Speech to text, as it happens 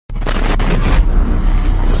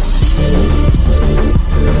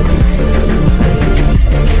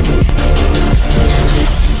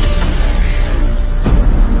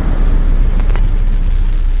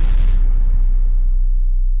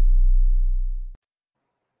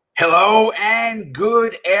Hello and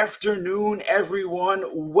good afternoon, everyone.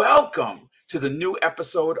 Welcome to the new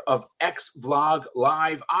episode of X Vlog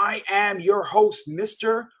Live. I am your host,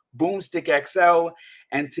 Mr. Boomstick XL,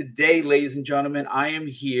 and today, ladies and gentlemen, I am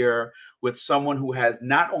here with someone who has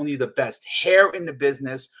not only the best hair in the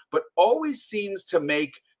business, but always seems to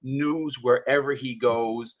make news wherever he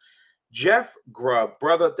goes. Jeff Grubb,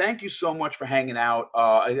 brother, thank you so much for hanging out.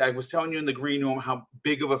 I was telling you in the green room how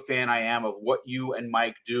big of a fan I am of what you and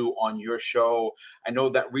Mike do on your show. I know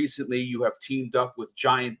that recently you have teamed up with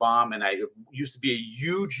Giant Bomb, and I used to be a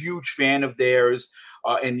huge fan of theirs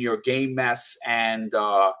in your game mess. And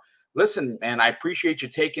listen, man, I appreciate you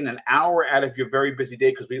taking an hour out of your very busy day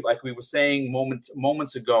because, like we were saying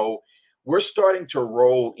moments ago, we're starting to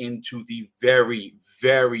roll into the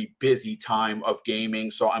very busy time of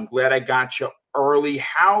gaming. So I'm glad I got you early.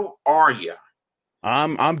 How are you?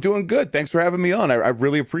 I'm doing good. Thanks for having me on. I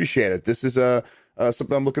really appreciate it. This is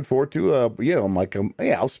something I'm looking forward to.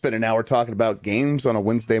 Yeah, I'll spend an hour talking about games on a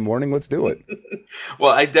Wednesday morning. Let's do it.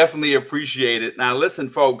 Well, I definitely appreciate it. Now,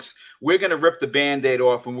 listen, folks, we're going to rip the Band-Aid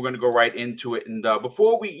off and we're going to go right into it. And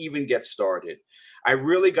before we even get started, I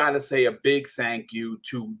really got to say a big thank you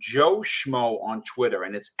to Joe Schmo on Twitter,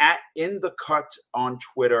 and it's at In The Cut on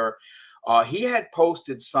Twitter. He had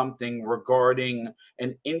posted something regarding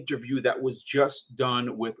an interview that was just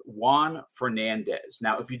done with Juan Fernandez.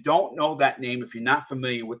 Now, if you don't know that name, if you're not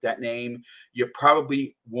familiar with that name, you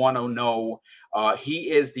probably want to know.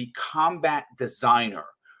 He is the combat designer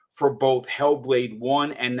for both Hellblade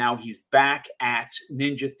 1, and now he's back at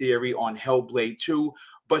Ninja Theory on Hellblade 2.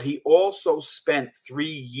 But he also spent 3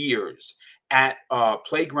 years at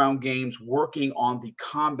Playground Games working on the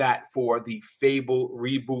combat for the Fable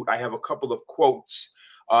reboot. I have a couple of quotes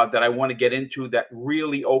that I want to get into that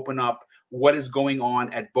really open up what is going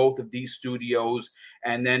on at both of these studios.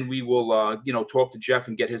 And then we will, talk to Jeff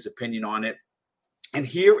and get his opinion on it. And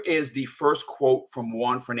here is the first quote from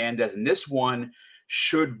Juan Fernandez. And this one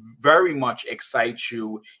should very much excite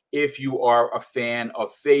you if you are a fan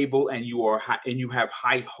of Fable and you have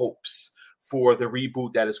high hopes for the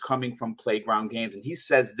reboot that is coming from Playground Games. And he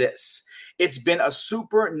says this: "It's been a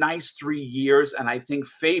super nice 3 years, and I think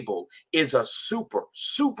Fable is a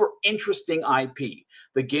super interesting IP.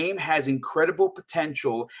 The game has incredible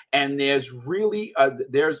potential, and there's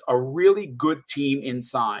a really good team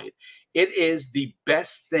inside. It is the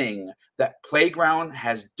best thing that Playground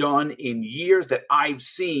has done in years that I've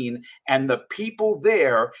seen, and the people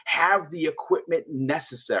there have the equipment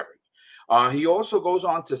necessary." He also goes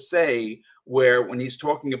on to say when he's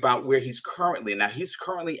talking about where he's currently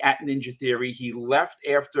at Ninja Theory. He left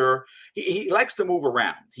after he likes to move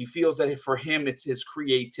around. He feels that for him, it's his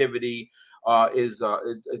creativity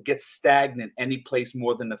it gets stagnant any place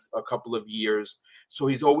more than a couple of years. So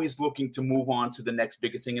he's always looking to move on to the next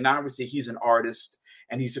bigger thing. And obviously he's an artist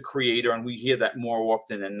and he's a creator, and we hear that more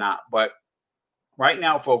often than not. But right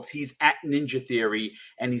now, folks, he's at Ninja Theory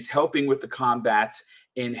and he's helping with the combat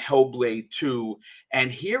in Hellblade 2.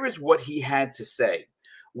 And here is what he had to say: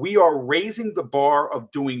 "We are raising the bar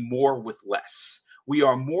of doing more with less. We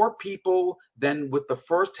are more people than with the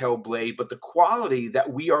first Hellblade, but the quality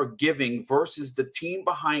that we are giving versus the team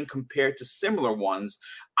behind compared to similar ones,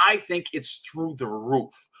 I think it's through the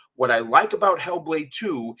roof. What I like about Hellblade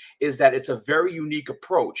 2 is that it's a very unique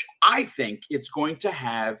approach. I think it's going to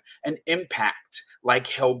have an impact like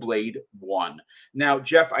Hellblade 1." Now,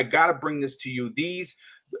 Jeff, I got to bring this to you.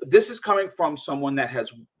 This is coming from someone that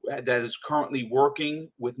is currently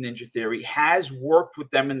working with Ninja Theory, has worked with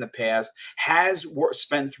them in the past,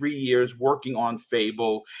 spent 3 years working on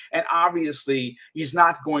Fable, and obviously he's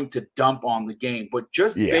not going to dump on the game, but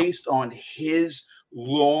just based on his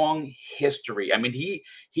long history. I mean,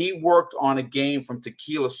 he worked on a game from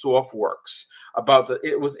Tequila Softworks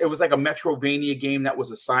it was like a Metrovania game that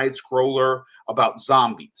was a side scroller about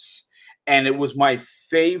zombies, and it was my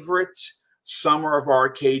favorite Summer of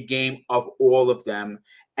Arcade game of all of them.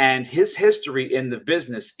 And his history in the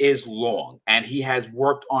business is long, and he has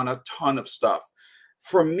worked on a ton of stuff.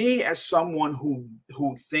 For me, as someone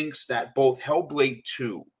who thinks that both Hellblade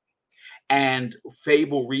 2 and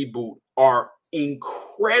Fable Reboot are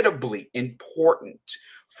incredibly important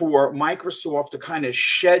for Microsoft to kind of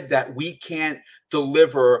shed that we can't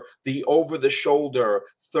deliver the over-the-shoulder,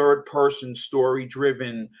 third-person,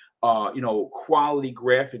 story-driven, quality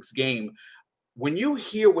graphics game. When you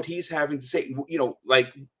hear what he's having to say,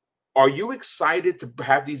 are you excited to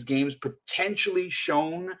have these games potentially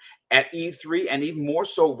shown at E3 and even more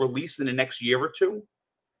so released in the next year or two?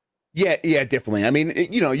 Yeah, definitely. I mean,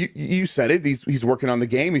 you said it. He's working on the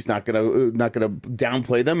game. He's not gonna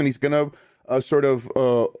downplay them, and he's gonna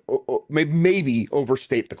maybe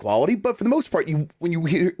overstate the quality, but for the most part, when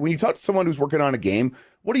you talk to someone who's working on a game,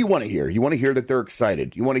 what do you want to hear? You want to hear that they're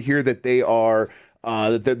excited. You want to hear that they are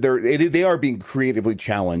they are being creatively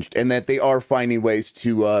challenged, and that they are finding ways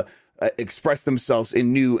to express themselves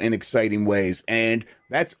in new and exciting ways. And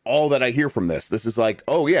that's all that I hear from this. This is like,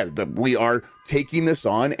 oh yeah, we are taking this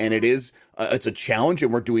on, and it's a challenge,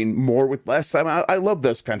 and we're doing more with less. I love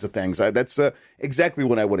those kinds of things. That's exactly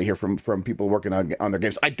what I want to hear from people working on their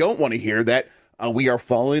games. I don't want to hear that we are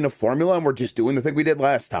following a formula and we're just doing the thing we did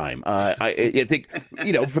last time. I think,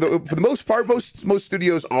 for the most part, most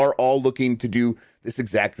studios are all looking to do this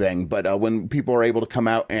exact thing. But when people are able to come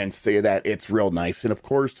out and say that, it's real nice. And of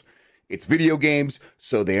course, it's video games,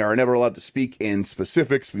 so they are never allowed to speak in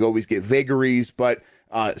specifics. We always get vagaries, but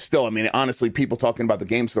still, I mean, honestly, people talking about the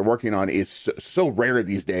games they're working on is so rare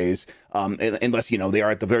these days, unless, they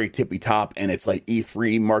are at the very tippy top and it's like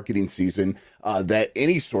E3 marketing season, that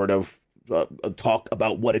any sort of talk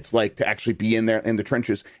about what it's like to actually be in there in the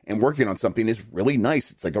trenches and working on something is really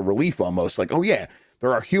nice. It's like a relief almost, like, oh yeah,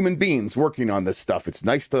 there are human beings working on this stuff. It's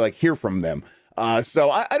nice to like hear from them. So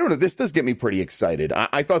I don't know. This does get me pretty excited.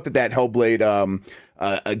 I thought that Hellblade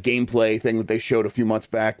a gameplay thing that they showed a few months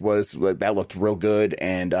back that looked real good,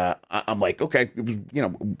 and I'm like, okay,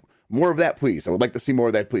 more of that, please. I would like to see more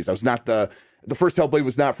of that, please. I was not the first Hellblade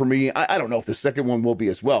was not for me. I don't know if the second one will be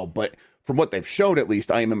as well, but from what they've shown, at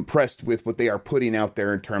least, I am impressed with what they are putting out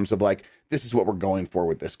there in terms of like, this is what we're going for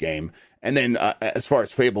with this game. And then as far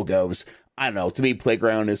as Fable goes, I don't know. To me,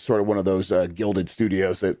 Playground is sort of one of those gilded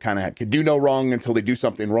studios that kind of can do no wrong until they do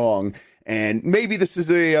something wrong. And maybe this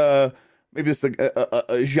is a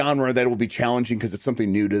genre that will be challenging because it's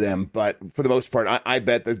something new to them. But for the most part, I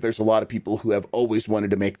bet that there's a lot of people who have always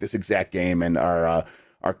wanted to make this exact game and are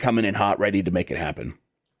coming in hot, ready to make it happen.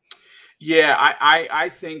 Yeah, I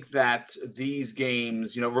think that these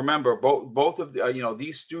games, remember both of the,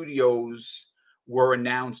 these studios were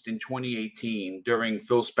announced in 2018 during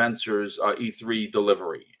Phil Spencer's E3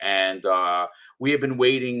 delivery. And we have been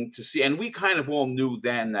waiting to see, and we kind of all knew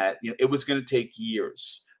then that it was going to take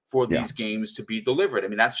years for these games to be delivered. I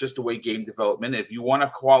mean, that's just the way game development. If you want a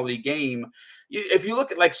quality game, if you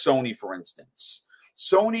look at like Sony, for instance,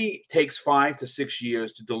 Sony takes 5 to 6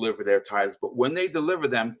 years to deliver their titles, but when they deliver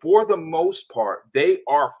them, for the most part, they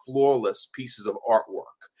are flawless pieces of artwork.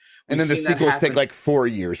 And then the sequels take like 4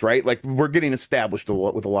 years, right? Like we're getting established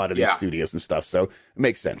with a lot of these studios and stuff. So it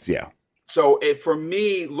makes sense. Yeah. So for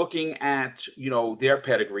me, looking at, their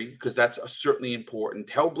pedigree, because that's certainly important.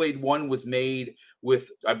 Hellblade 1 was made with,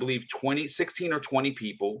 I believe, 16 or 20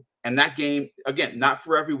 people. And that game, again, not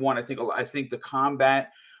for everyone. I think the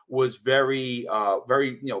combat was very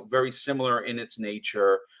similar in its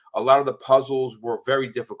nature. A lot of the puzzles were very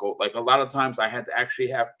difficult. Like a lot of times I had to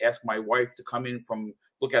actually ask my wife to come in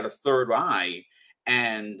look at a third eye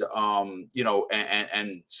and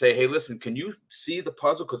say, hey, listen, can you see the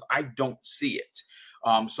puzzle? Because I don't see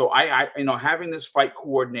it. So I having this fight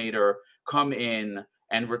coordinator come in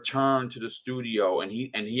and return to the studio, and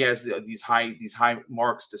he has these high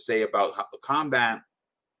marks to say about the combat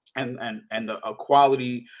and the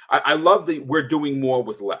quality. I love that we're doing more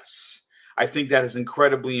with less. I think that is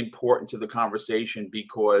incredibly important to the conversation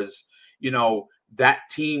because, that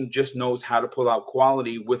team just knows how to pull out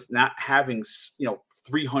quality with not having,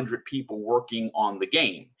 300 people working on the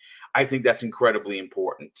game. I think that's incredibly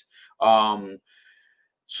important.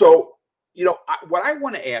 So, what I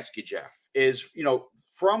want to ask you, Jeff, is,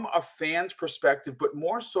 from a fan's perspective, but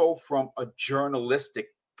more so from a journalistic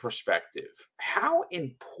perspective, how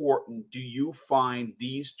important do you find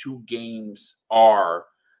these two games are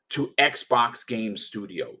to Xbox Game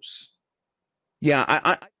Studios? Yeah,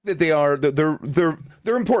 I that they are. They're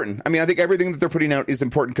important. I mean, I think everything that they're putting out is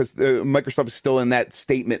important because Microsoft is still in that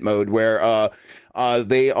statement mode where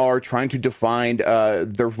they are trying to define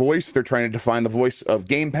their voice. They're trying to define the voice of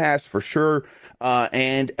Game Pass for sure.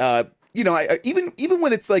 Even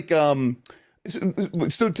when it's like.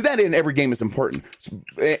 So to that end, every game is important,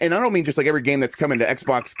 and I don't mean just like every game that's coming to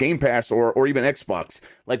Xbox Game Pass or even Xbox.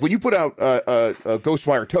 Like when you put out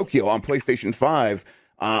Ghostwire Tokyo on PlayStation 5.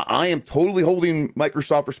 I am totally holding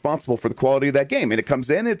Microsoft responsible for the quality of that game. And it comes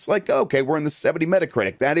in, it's like, okay, we're in the 70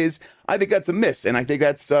 Metacritic. I think that's a miss. And I think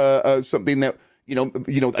that's something that,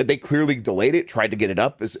 they clearly delayed it, tried to get it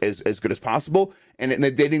up as good as possible. And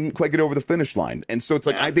they didn't quite get over the finish line. And so it's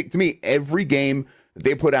like, I think to me, every game that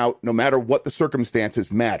they put out, no matter what the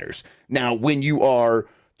circumstances, matters. Now, when you are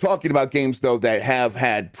talking about games, though, that have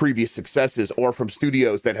had previous successes or from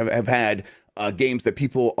studios that have had games that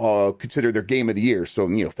people consider their game of the year. So,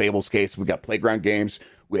 Fable's case, we got Playground Games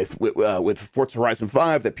with Forza Horizon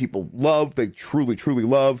 5 that people love, they truly, truly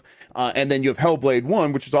love. And then you have Hellblade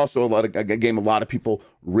 1, which is also a game a lot of people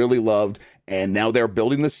really loved. And now they're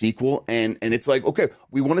building the sequel. And it's like, okay,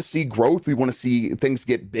 we want to see growth. We want to see things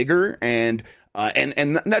get bigger. And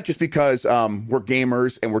not just because we're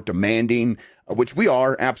gamers and we're demanding, which we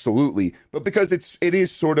are, absolutely, but because it is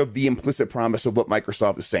sort of the implicit promise of what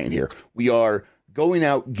Microsoft is saying here. We are going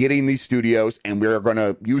out, getting these studios, and we're going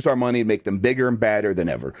to use our money and make them bigger and badder than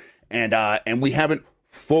ever. And we haven't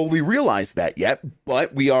fully realized that yet,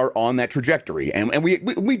 but we are on that trajectory, and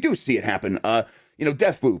we do see it happen.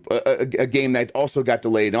 Deathloop, a game that also got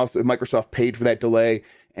delayed, and also Microsoft paid for that delay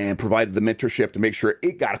and provided the mentorship to make sure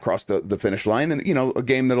it got across the finish line. And, a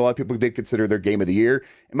game that a lot of people did consider their game of the year.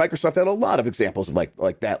 And Microsoft had a lot of examples of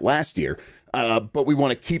like that last year. But we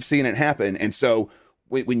want to keep seeing it happen. And so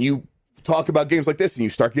when you talk about games like this and you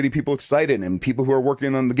start getting people excited and people who are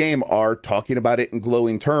working on the game are talking about it in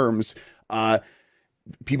glowing terms,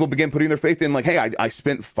 people begin putting their faith in, like, hey, I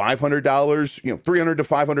spent $500, $300 to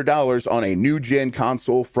 $500 on a new gen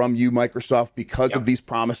console from you, Microsoft, because of these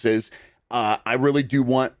promises. I really do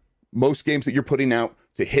want most games that you're putting out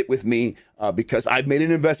to hit with me because I've made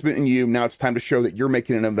an investment in you. Now it's time to show that you're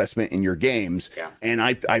making an investment in your games. Yeah. And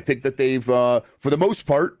I think that they've, for the most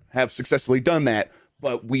part, have successfully done that.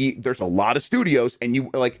 But there's a lot of studios, and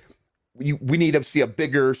we need to see a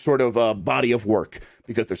bigger sort of body of work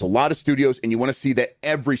because there's a lot of studios, and you want to see that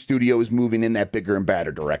every studio is moving in that bigger and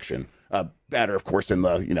badder direction. Badder, of course, in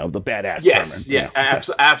the the badass. Yes, term,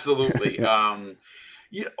 absolutely.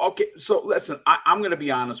 Okay, so listen, I'm going to be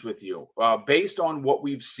honest with you. Based on what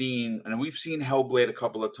we've seen, and we've seen Hellblade a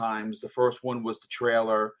couple of times. The first one was the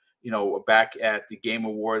trailer, back at the Game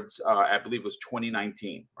Awards, I believe it was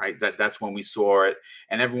 2019, right? That's when we saw it,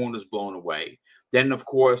 and everyone was blown away. Then, of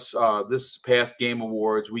course, this past Game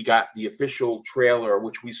Awards, we got the official trailer,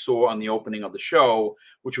 which we saw on the opening of the show,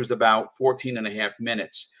 which was about 14 and a half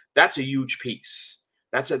minutes. That's a huge piece.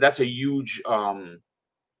 That's a huge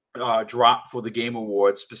drop for the Game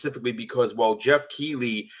Awards, specifically because, Jeff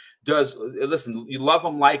Keighley does, listen, you love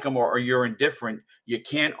him, like him, or you're indifferent. You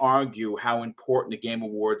can't argue how important the Game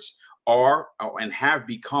Awards are and have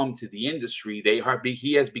become to the industry.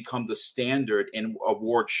 He has become the standard in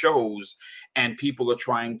award shows, and people are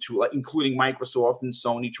trying to, including Microsoft and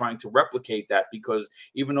Sony, trying to replicate that, because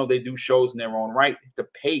even though they do shows in their own right, the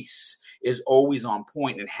pace is always on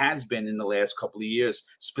point and has been in the last couple of years,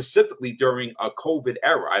 specifically during a COVID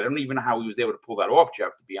era. I don't even know how he was able to pull that off,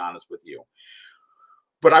 Jeff, to be honest with you.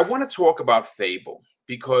 But I want to talk about Fable,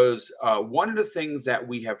 because one of the things that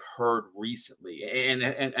we have heard recently,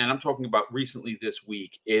 and I'm talking about recently this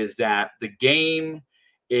week, is that the game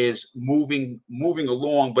is moving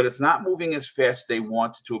along, but it's not moving as fast as they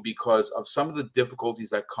wanted to because of some of the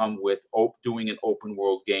difficulties that come with doing an open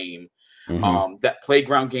world game. That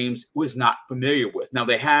Playground Games was not familiar with. Now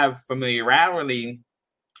they have familiarity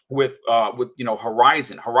with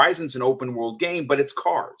Horizon. Horizon's an open world game, but it's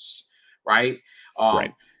cars, right?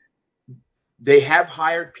 Right. They have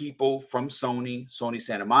hired people from Sony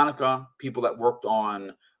Santa Monica, people that worked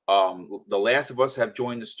on The Last of Us have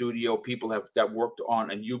joined the studio. People that worked on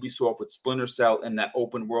Ubisoft with Splinter Cell and that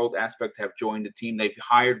open world aspect have joined the team. They've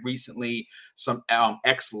hired recently some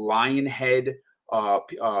ex-Lionhead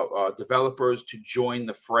developers to join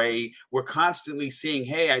the fray. We're constantly seeing,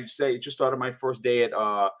 hey, I'd say just started my first day at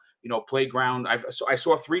Playground. I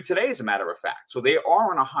saw 3 today, as a matter of fact. So they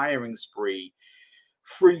are on a hiring spree.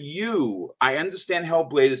 For you, I understand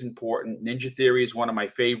Hellblade is important. Ninja Theory is one of my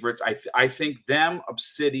favorites. I think them,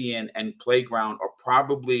 Obsidian, and Playground are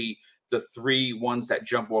probably the 3 ones that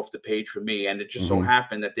jump off the page for me. And it just so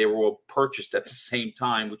happened that they were all purchased at the same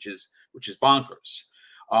time, which is bonkers.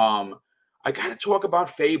 I got to talk about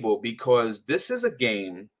Fable because this is a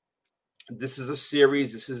game, this is a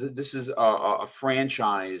series, this is a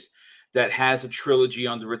franchise that has a trilogy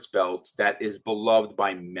under its belt that is beloved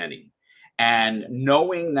by many. And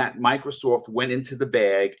knowing that Microsoft went into the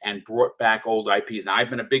bag and brought back old IPs, and I've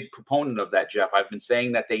been a big proponent of that, Jeff. I've been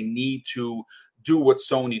saying that they need to do what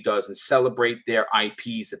Sony does and celebrate their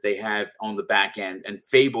IPs that they have on the back end. And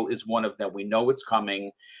Fable is one of them. We know it's coming.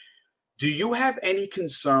 Do you have any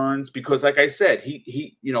concerns? Because, like I said,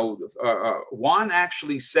 Juan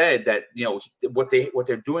actually said that what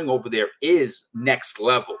they're doing over there is next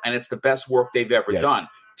level, and it's the best work they've ever done.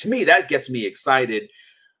 To me, that gets me excited.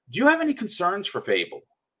 Do you have any concerns for Fable?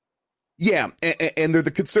 Yeah, and they're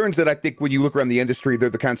the concerns that I think when you look around the industry, they're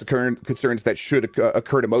the kinds of concerns that should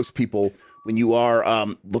occur to most people when you are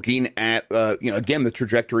looking at again, the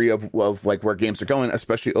trajectory of like where games are going,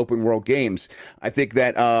 especially open world games. I think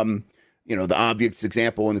that the obvious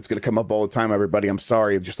example, and it's going to come up all the time, everybody. I'm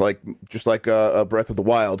sorry, just like Breath of the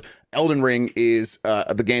Wild, Elden Ring is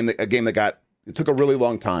a game that it took a really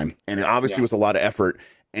long time, and it obviously was a lot of effort.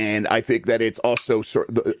 And I think that it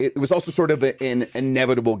was also sort of an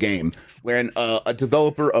inevitable game where a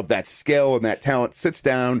developer of that scale and that talent sits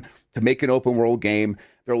down to make an open world game.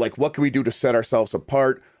 They're like, what can we do to set ourselves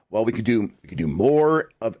apart? Well, we could do more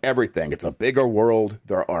of everything. It's a bigger world.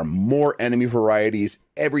 There are more enemy varieties.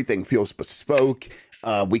 Everything feels bespoke.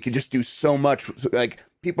 We could just do so much. Like,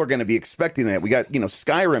 people are going to be expecting that. We got,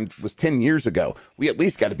 Skyrim was 10 years ago. We at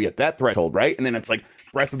least got to be at that threshold, right? And then it's like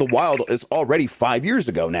Breath of the Wild is already 5 years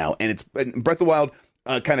ago now. And Breath of the Wild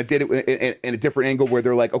kind of did it in a different angle where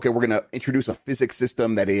they're like, okay, we're going to introduce a physics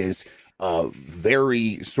system that is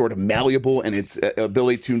very sort of malleable in its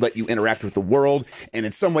ability to let you interact with the world. And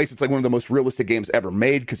in some ways, it's like one of the most realistic games ever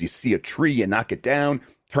made, because you see a tree and knock it down,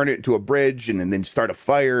 turn it into a bridge, and then start a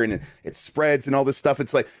fire, and it spreads and all this stuff.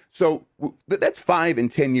 It's like, so that's 5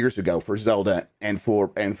 and 10 years ago for Zelda and for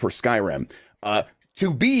Skyrim.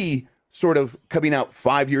 To be sort of coming out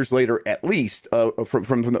 5 years later, at least,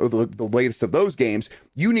 from the latest of those games,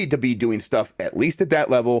 you need to be doing stuff at least at that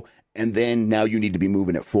level, and then now you need to be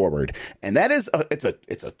moving it forward. And that is it's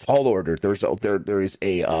a tall order. There is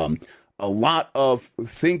a lot of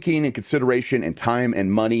thinking and consideration and time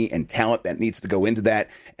and money and talent that needs to go into that.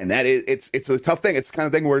 And that is, it's a tough thing. It's the kind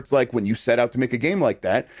of thing where it's like, when you set out to make a game like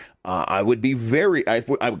that, I would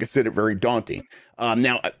consider it very daunting.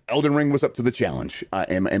 Now, Elden Ring was up to the challenge,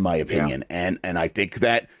 in my opinion. Yeah. And I think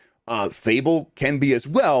that Fable can be as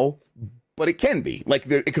well, but it can be. Like,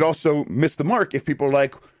 it could also miss the mark if people are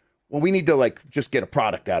like, well, we need to just get a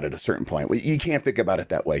product out at a certain point. You can't think about it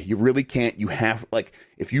that way. You really can't. You have,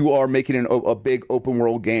 if you are making a big open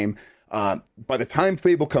world game, by the time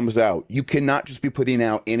Fable comes out, you cannot just be putting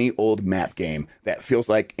out any old map game that feels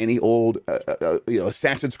like any old,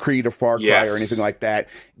 Assassin's Creed or Far Cry or anything like that.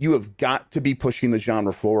 You have got to be pushing the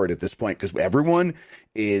genre forward at this point, because everyone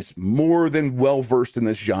is more than well versed in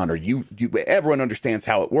this genre. Everyone understands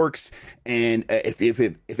how it works, and if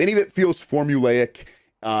any of it feels formulaic,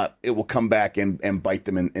 it will come back and bite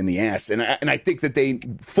them in the ass. And I think that they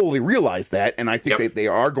fully realize that. And I think that they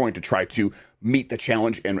are going to try to meet the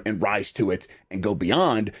challenge and rise to it and go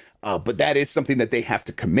beyond. But that is something that they have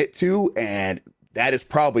to commit to. And that is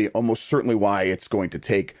probably almost certainly why it's going to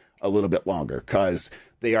take a little bit longer, because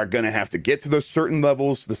they are going to have to get to those certain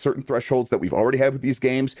levels, the certain thresholds that we've already had with these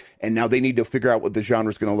games. And now they need to figure out what the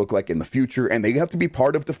genre is going to look like in the future. And they have to be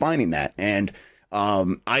part of defining that. And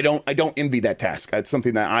I don't envy that task. It's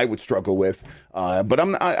something that I would struggle with. But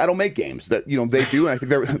I don't make games that, they do. And I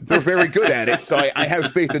think they're very good at it. So I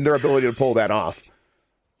have faith in their ability to pull that off.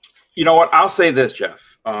 You know what? I'll say this,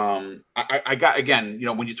 Jeff. I got, again,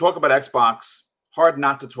 when you talk about Xbox, hard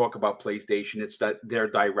not to talk about PlayStation. It's that their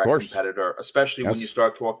direct competitor, especially when you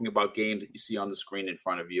start talking about games that you see on the screen in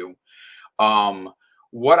front of you.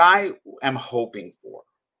 What I am hoping for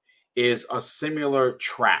is a similar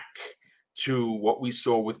track to what we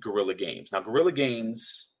saw with Guerrilla Games. Now, Guerrilla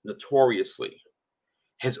Games notoriously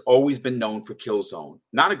has always been known for Killzone.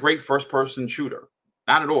 Not a great first-person shooter,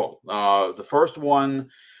 not at all. The first one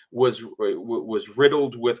was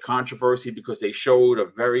riddled with controversy because they showed a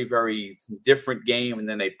very, very different game, and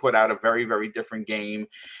then they put out a very, very different game.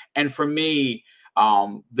 And for me,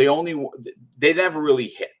 they never really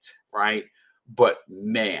hit, right? But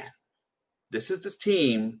man, this is this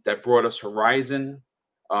team that brought us Horizon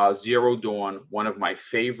Zero Dawn, one of my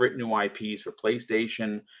favorite new IPs for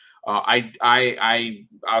PlayStation.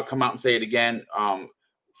 I'll come out and say it again.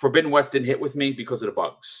 Forbidden West didn't hit with me because of the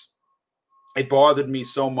bugs. It bothered me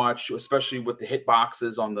so much, especially with the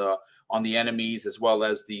hitboxes on the enemies, as well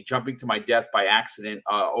as the jumping to my death by accident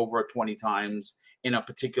over 20 times in a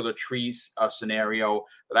particular tree scenario,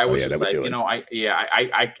 that I was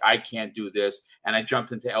I can't do this. And I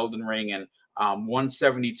jumped into Elden Ring, and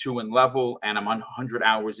 172 in level, and I'm 100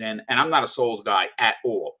 hours in, and I'm not a Souls guy at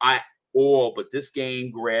all. But this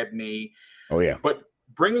game grabbed me. Oh yeah. But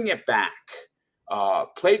bringing it back,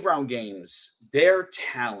 Playground Games, their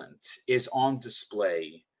talent is on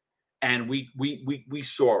display, and we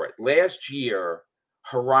saw it last year.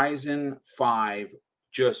 Horizon 5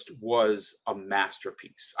 just was a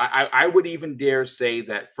masterpiece. I would even dare say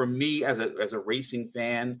that for me as a racing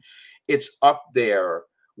fan, it's up there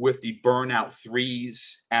with the Burnout 3s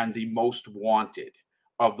and the Most Wanted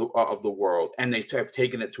of the world, and they have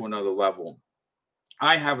taken it to another level.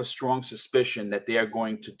 I have a strong suspicion that they are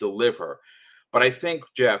going to deliver. But I think,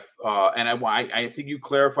 Jeff, and I think you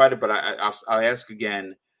clarified it, but I'll ask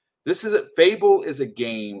again. Fable is a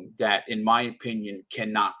game that, in my opinion,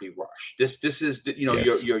 cannot be rushed. This is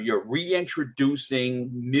Yes. you're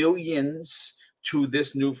reintroducing millions to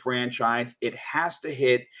this new franchise. It has to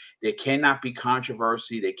hit. There cannot be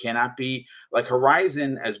controversy. They cannot be like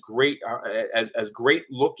Horizon, as great as great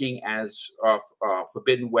looking as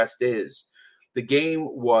Forbidden West is. The game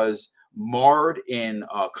was marred in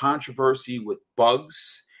controversy with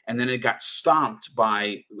bugs, and then it got stomped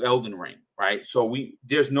by Elden Ring, right? So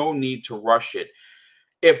there's no need to rush it.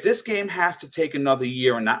 If this game has to take another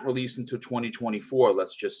year and not release until 2024,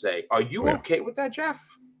 let's just say, are you okay with that,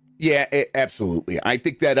 Jeff? Yeah, absolutely. I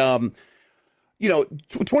think that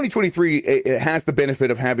 2023 it has the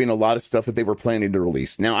benefit of having a lot of stuff that they were planning to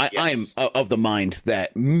release. Now, I am of the mind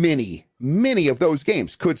that many of those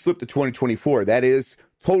games could slip to 2024. That is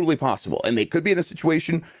totally possible, and they could be in a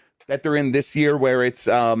situation that they're in this year where it's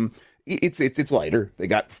lighter. They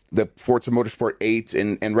got the Forza Motorsport 8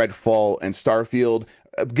 and Redfall and Starfield.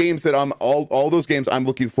 Games that all those games I'm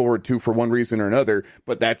looking forward to for one reason or another.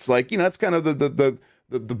 But that's that's kind of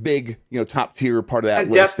the big top tier part of that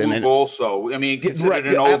and list. And then also, I mean, considered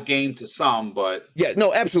an old game to some, but yeah,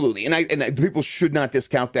 no, absolutely. And people should not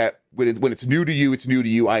discount that when it's new to you, it's new to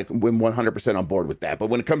you. I'm 100% on board with that. But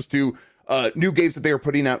when it comes to new games that they are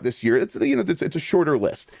putting out this year, it's a shorter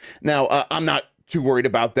list. Now, I'm not too worried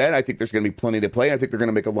about that. I think there's going to be plenty to play. I think they're going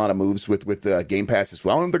to make a lot of moves with Game Pass as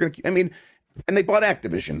well, and they're going to. I mean. And they bought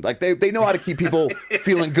Activision. Like they know how to keep people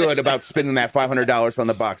feeling good about spending that $500 on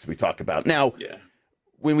the box we talk about. Now,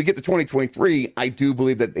 when we get to 2023, I do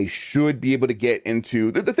believe that they should be able to get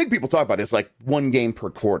into the thing people talk about is like one game per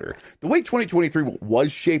quarter. The way 2023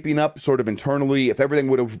 was shaping up sort of internally, if everything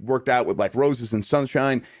would have worked out with like roses and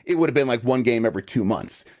sunshine, it would have been like one game every 2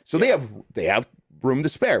 months. So they have room to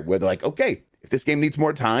spare where they're like, okay, if this game needs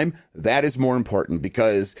more time, that is more important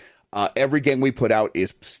because every game we put out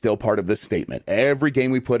is still part of this statement. Every game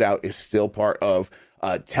we put out is still part of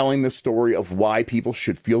telling the story of why people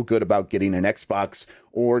should feel good about getting an Xbox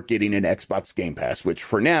or getting an Xbox Game Pass, which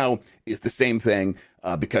for now is the same thing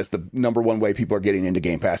because the number one way people are getting into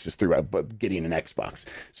Game Pass is through getting an Xbox.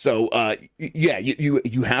 So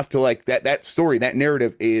you have to like that story, that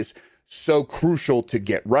narrative is so crucial to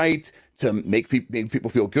get right, to make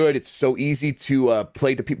people feel good. It's so easy to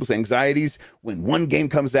play to people's anxieties when one game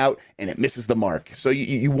comes out and it misses the mark. So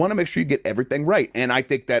you want to make sure you get everything right. And I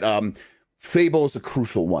think that Fable is a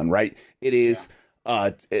crucial one, right? It is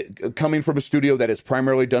coming from a studio that has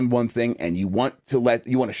primarily done one thing, and you want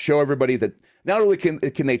to show everybody that not only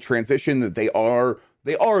can they transition, that they are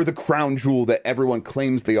the crown jewel that everyone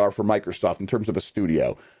claims they are for Microsoft in terms of a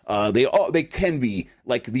studio. They can be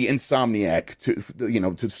like the Insomniac to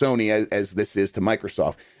Sony as this is to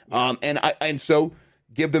Microsoft. And so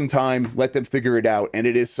give them time, let them figure it out. And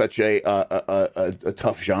it is such a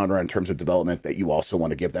tough genre in terms of development that you also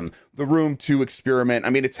want to give them the room to experiment. I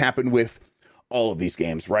mean, it's happened with all of these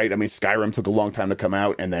games, right? I mean, Skyrim took a long time to come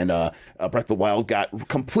out, and then Breath of the Wild got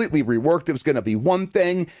completely reworked. It was going to be one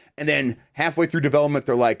thing, and then halfway through development,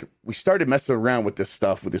 they're like, we started messing around with this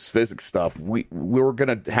stuff, with this physics stuff. We were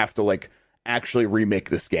going to have to like actually remake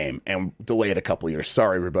this game and delay it a couple years.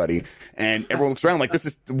 Sorry, everybody. And everyone looks around like,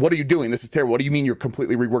 what are you doing? This is terrible. What do you mean you're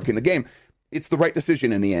completely reworking the game? It's the right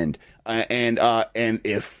decision in the end. And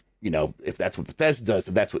if that's what Bethesda does,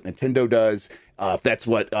 if that's what Nintendo does, if that's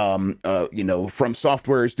what From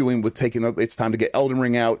Software is doing with taking it's time to get Elden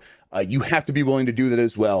Ring out, you have to be willing to do that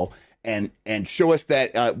as well, and show us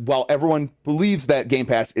that while everyone believes that Game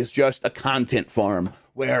Pass is just a content farm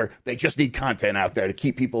where they just need content out there to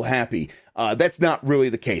keep people happy, that's not really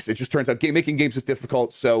the case. It just turns out making games is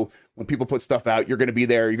difficult. So when people put stuff out, you're going to be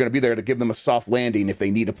there. You're going to be there to give them a soft landing if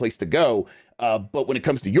they need a place to go. But when it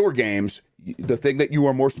comes to your games, the thing that you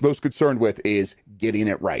are most concerned with is getting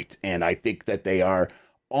it right. And I think that they are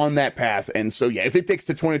on that path. And so, if it takes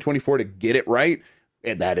to 2024 to get it right,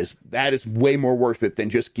 and that is way more worth it than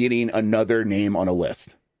just getting another name on a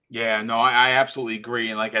list. Yeah, no, I absolutely agree.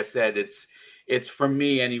 And like I said, it's for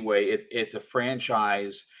me anyway, it's a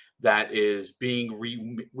franchise that is being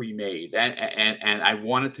remade, and I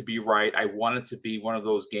want it to be right. I want it to be one of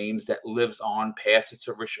those games that lives on past its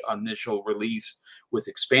initial release with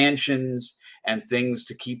expansions and things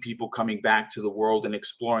to keep people coming back to the world and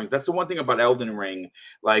exploring. That's the one thing about Elden Ring.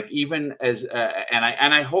 like even as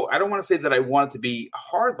I hope, I don't want to say that I want it to be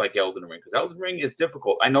hard like Elden Ring, because Elden Ring is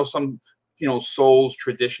difficult. I know some Souls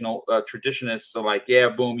traditionists are like, yeah,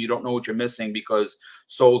 boom, you don't know what you're missing because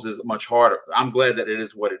Souls is much harder. I'm glad that it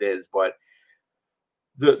is what it is, but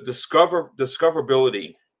the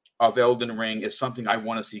discoverability of Elden Ring is something I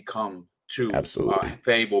want to see come to Absolutely.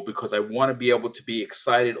 Fable because I want to be able to be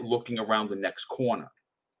excited looking around the next corner.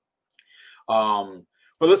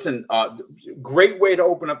 But listen, great way to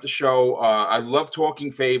open up the show. I love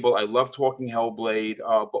talking Fable. I love talking Hellblade.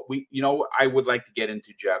 But I would like to get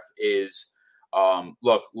into, Jeff, is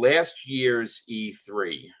look, last year's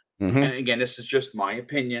E3. Mm-hmm. And again, this is just my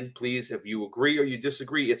opinion. Please, if you agree or you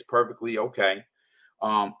disagree, it's perfectly okay.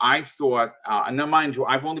 I thought, and now mind you,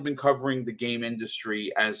 I've only been covering the game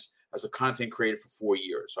industry as a content creator for 4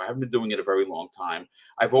 years. So I haven't been doing it a very long time.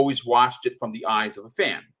 I've always watched it from the eyes of a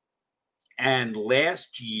fan. And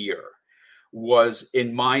last year was,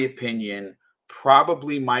 in my opinion,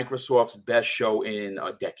 probably Microsoft's best show in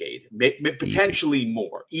a decade, potentially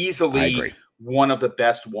more. Easily one of the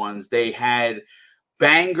best ones. They had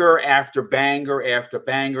banger after banger after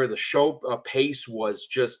banger. The show pace was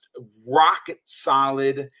just rocket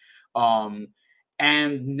solid. And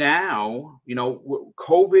now,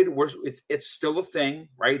 COVID, it's still a thing,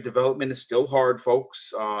 right? Development is still hard,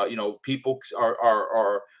 folks. People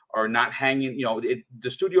are not hanging. The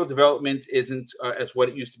studio development isn't as what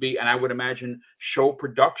it used to be, and I would imagine show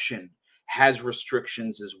production has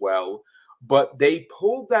restrictions as well. But they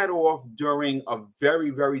pulled that off during a very,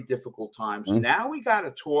 very difficult time. So now we got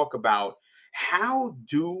to talk about how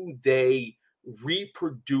do they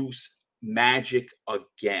reproduce magic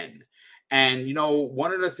again. And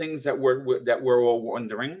one of the things that we're all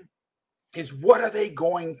wondering is, what are they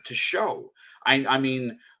going to show? I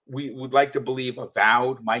mean, we would like to believe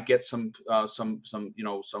Avowed might get some time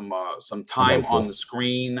on the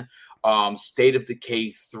screen. State of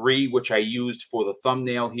Decay 3, which I used for the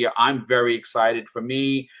thumbnail here. I'm very excited. For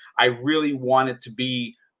me, I really want it to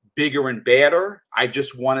be bigger and badder. I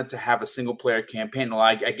just wanted to have a single player campaign.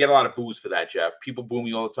 I get a lot of boos for that, Jeff. People boo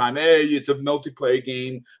me all the time. Hey, it's a multiplayer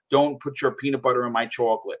game. Don't put your peanut butter in my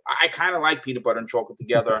chocolate. I kind of like peanut butter and chocolate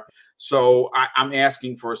together. So I'm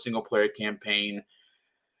asking for a single player campaign.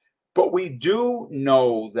 But we do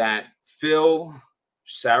know that Phil,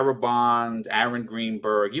 Sarah Bond, Aaron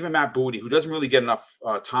Greenberg, even Matt Booty, who doesn't really get enough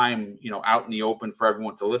time, out in the open for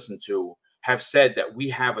everyone to listen to, have said that we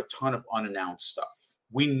have a ton of unannounced stuff.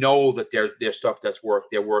 We know that there's stuff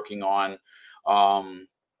they're working on.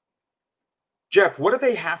 Jeff, what do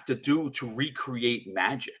they have to do to recreate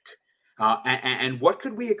magic? And what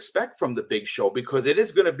could we expect from the big show? Because it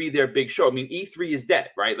is going to be their big show. I mean, E3 is dead,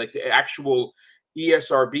 right? Like the actual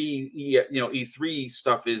ESRB, E3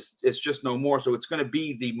 stuff is just no more. So it's going to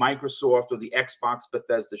be the Microsoft or the Xbox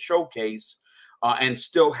Bethesda showcase, and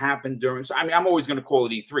still happen during. So I mean, I'm always going to call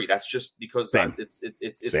it E3. That's just because it's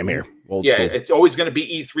same here. Old school. It's always going to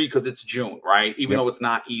be E3 because it's June, right? Even though it's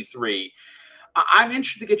not E3. I'm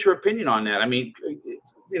interested to get your opinion on that. I mean,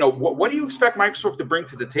 what do you expect Microsoft to bring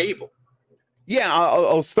to the table? Yeah,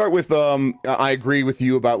 I'll start with I agree with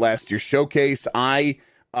you about last year's showcase. I'm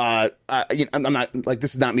not like,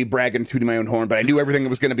 this is not me bragging, tooting my own horn, but I knew everything that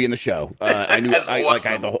was going to be in the show. I knew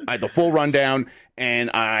awesome. I had the full rundown, and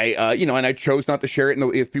I chose not to share it.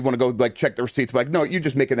 And if people want to go check the receipts, like, no, you're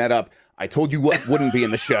just making that up. I told you what wouldn't be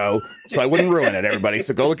in the show, so I wouldn't ruin it, everybody.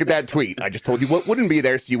 So go look at that tweet. I just told you what wouldn't be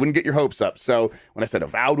there, so you wouldn't get your hopes up. So when I said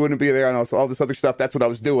Avowed wouldn't be there and also all this other stuff, that's what I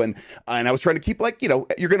was doing. And I was trying to keep you're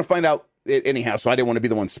going to find out it anyhow. So I didn't want to be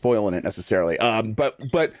the one spoiling it necessarily. But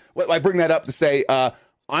I bring that up to say,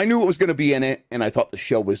 I knew what was going to be in it, and I thought the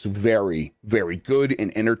show was very, very good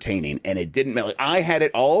and entertaining. And it didn't I had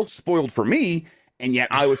it all spoiled for me, and yet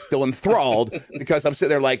I was still enthralled because I'm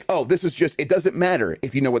sitting there like, oh, this is just, it doesn't matter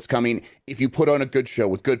if you know what's coming, if you put on a good show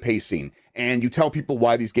with good pacing, and you tell people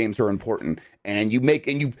why these games are important, and you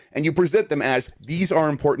present them as these are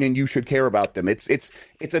important and you should care about them. It's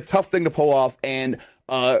a tough thing to pull off, and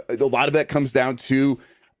a lot of that comes down to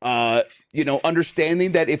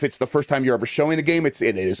understanding that if it's the first time you're ever showing a game, it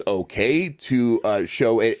is okay to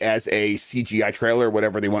show it as a CGI trailer,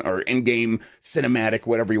 whatever they want, or in-game cinematic,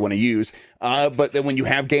 whatever you want to use. But then when you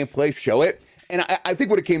have gameplay, show it. And I think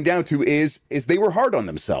what it came down to is they were hard on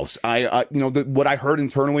themselves. What I heard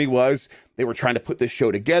internally was they were trying to put this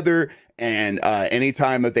show together, and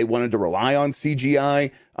anytime that they wanted to rely on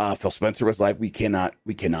CGI, Phil Spencer was like, we cannot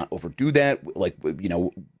overdo that.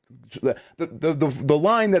 The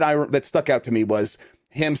line that stuck out to me was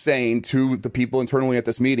him saying to the people internally at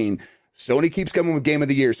this meeting, Sony keeps coming with Game of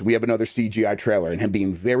the Year, so we have another CGI trailer, and him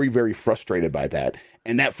being very, very frustrated by that.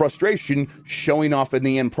 And that frustration showing off in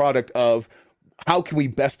the end product of how can we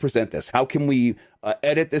best present this? How can we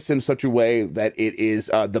edit this in such a way that it is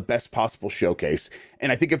the best possible showcase?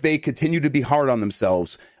 And I think if they continue to be hard on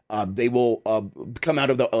themselves, They will come out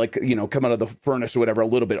of the furnace or whatever a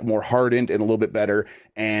little bit more hardened and a little bit better,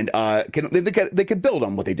 and they can build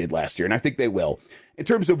on what they did last year, and I think they will. In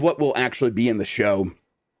terms of what will actually be in the show,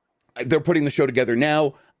 they're putting the show together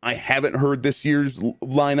now. I haven't heard this year's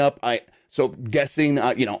lineup. So guessing,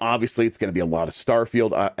 obviously it's going to be a lot of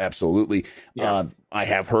Starfield. Absolutely. Yeah. I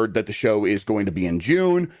have heard that the show is going to be in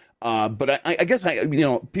June. But I guess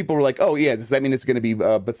people were like, oh yeah, does that mean it's going to be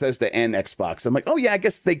Bethesda and Xbox? I'm like, oh yeah, I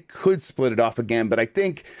guess they could split it off again. But I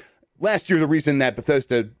think last year the reason that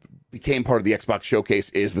Bethesda became part of the Xbox showcase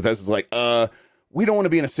is Bethesda's like, we don't want to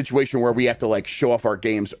be in a situation where we have to like show off our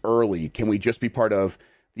games early. Can we just be part of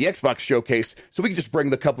the Xbox showcase so we can just bring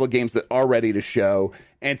the couple of games that are ready to show?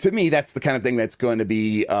 And to me, that's the kind of thing that's going to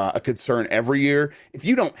be a concern every year. If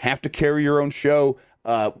you don't have to carry your own show,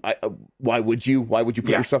 why would you? Why would you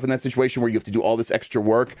put yourself in that situation where you have to do all this extra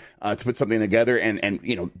work to put something together? And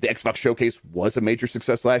the Xbox showcase was a major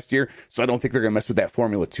success last year, so I don't think they're going to mess with that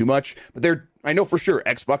formula too much. But I know for sure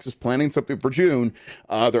Xbox is planning something for June.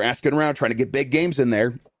 They're asking around, trying to get big games in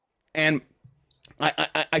there, and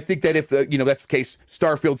I think that if that's the case,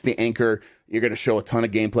 Starfield's the anchor. You're going to show a ton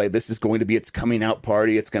of gameplay. This is going to be its coming out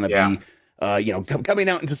party. It's going to be, coming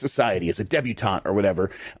out into society as a debutante or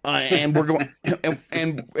whatever. And we're going,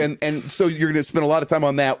 and so you're going to spend a lot of time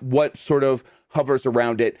on that. What sort of hovers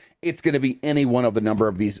around it? It's going to be any one of the number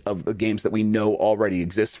of the games that we know already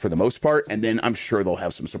exist for the most part. And then I'm sure they'll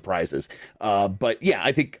have some surprises. But yeah,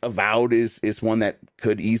 I think Avowed is one that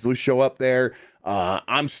could easily show up there.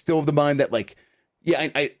 I'm still of the mind that yeah,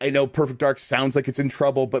 I know Perfect Dark sounds like it's in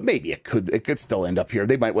trouble, but maybe it could still end up here.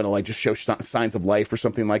 They might want to just show signs of life or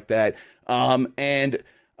something like that. I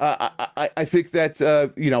think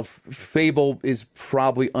that Fable is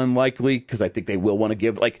probably unlikely because I think they will want to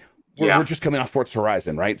give we're just coming off Forza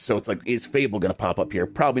Horizon, right? So it's is Fable going to pop up here?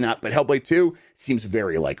 Probably not. But Hellblade 2 seems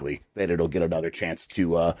very likely that it'll get another chance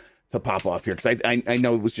to pop off here because I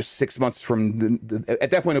know it was just 6 months from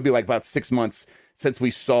at that point it'll be about 6 months since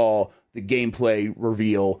we saw the gameplay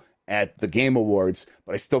reveal at the Game Awards,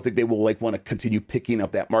 but I still think they will want to continue picking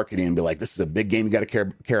up that marketing and be like, this is a big game you got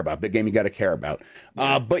to care about, big game you got to care about.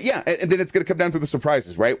 But yeah, and then it's going to come down to the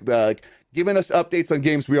surprises, right? Giving us updates on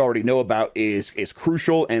games we already know about is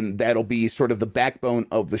crucial, and that'll be sort of the backbone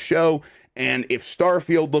of the show. And if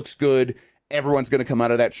Starfield looks good, everyone's going to come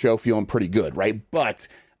out of that show feeling pretty good, right? But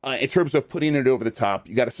in terms of putting it over the top,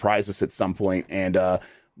 you got to surprise us at some point, and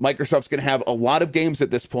Microsoft's going to have a lot of games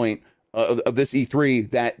at this point of this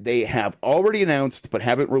E3 that they have already announced but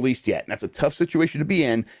haven't released yet. And that's a tough situation to be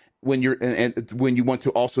in when when you want to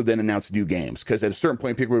also then announce new games, because at a certain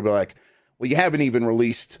point people will be like, well, you haven't even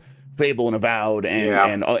released Fable and Avowed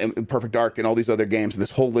and Perfect Dark and all these other games and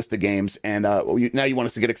this whole list of games, and now you want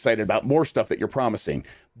us to get excited about more stuff that you're promising.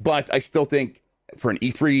 But I still think for an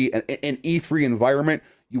E3 environment,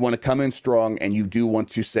 you want to come in strong, and you do want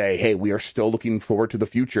to say, hey, we are still looking forward to the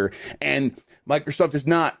future. And Microsoft is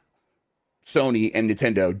not Sony and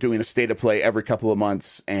Nintendo doing a state of play every couple of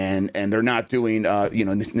months, and they're not doing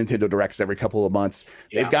Nintendo Directs every couple of months.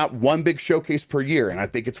 They've got one big showcase per year, and I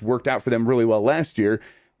think it's worked out for them really well last year.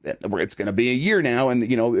 It's going to be a year now, and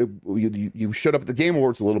you showed up at the Game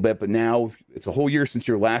Awards a little bit, but now it's a whole year since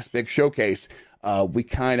your last big showcase. We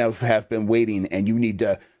kind of have been waiting, and you need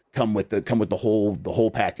to come with the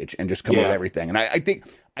whole package and just come with everything. And I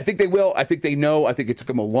think they will. I think they know. I think it took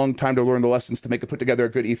them a long time to learn the lessons to put together a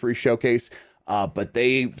good E3 showcase. But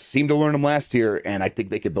they seemed to learn them last year, and I think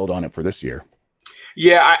they could build on it for this year.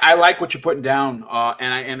 Yeah, I like what you're putting down,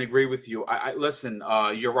 and I agree with you. I listen.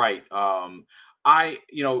 You're right. A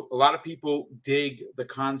lot of people dig the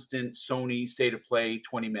constant Sony state of play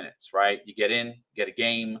 20 minutes, right? You get in, get a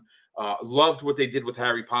game. Loved what they did with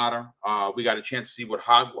Harry Potter. We got a chance to see what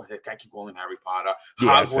Hogwarts. I keep calling Harry Potter.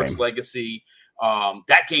 Hogwarts Legacy.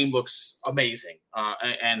 That game looks amazing.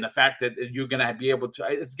 And the fact that you're going to be able to,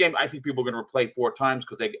 it's a game I think people are going to replay 4 times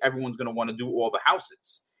because everyone's going to want to do all the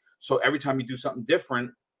houses. So every time you do something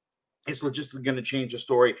different, it's logistically going to change the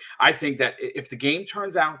story. I think that if the game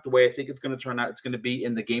turns out the way I think it's going to turn out, it's going to be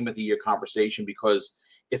in the Game of the Year conversation because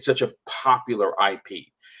it's such a popular IP.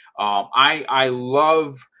 I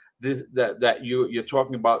love that you're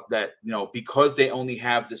talking about that, because they only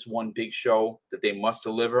have this one big show that they must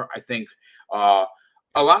deliver. I think a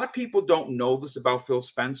lot of people don't know this about Phil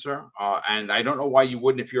Spencer, and I don't know why you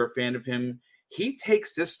wouldn't if you're a fan of him. He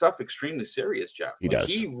takes this stuff extremely serious, Jeff. He does.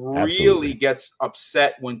 He really gets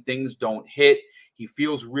upset when things don't hit. He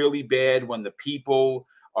feels really bad when the people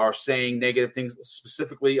are saying negative things,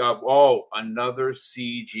 specifically of, another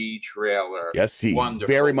CG trailer. Yes, he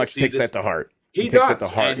very much takes that to heart. He does. Takes it to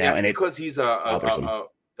heart now, and because he's a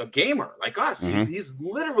a gamer like us. He's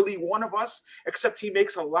literally one of us, except he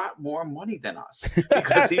makes a lot more money than us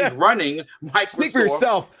because he's running Microsoft. Speak for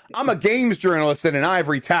yourself. I'm a games journalist in an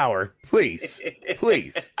ivory tower. Please.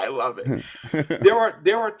 I love it.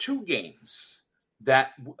 There are two games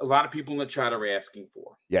that a lot of people in the chat are asking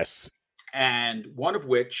for. Yes. And one of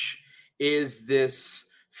which is this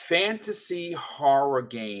fantasy horror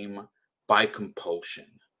game by Compulsion.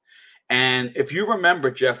 And if you remember,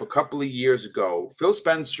 Jeff, a couple of years ago, Phil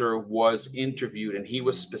Spencer was interviewed and he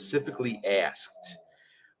was specifically asked,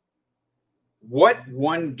 what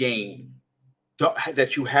one game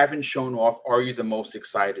that you haven't shown off are you the most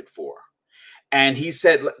excited for? And he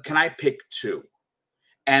said, can I pick two?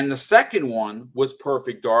 And the second one was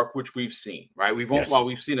Perfect Dark, which we've seen, right?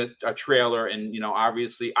 We've seen a trailer, and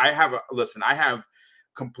obviously, I have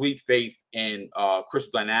complete faith in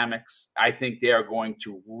Crystal Dynamics. I think they are going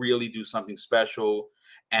to really do something special,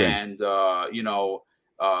 and the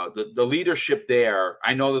leadership there.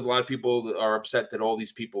 I know there's a lot of people that are upset that all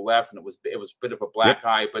these people left, and it was a bit of a black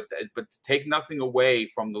eye. But to take nothing away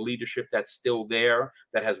from the leadership that's still there,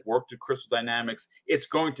 that has worked at Crystal Dynamics, it's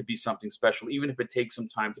going to be something special, even if it takes some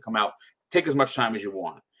time to come out. Take as much time as you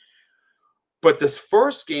want. But this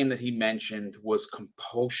first game that he mentioned was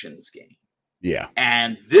Compulsion's game. Yeah.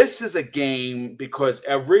 And this is a game because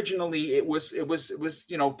originally it was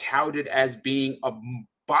touted as being a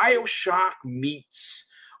BioShock meets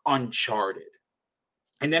Uncharted.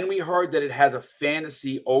 And then we heard that it has a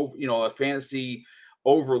fantasy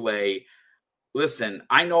overlay. Listen,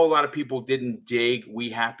 I know a lot of people didn't dig We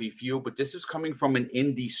Happy Few, but this is coming from an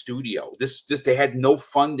indie studio. They had no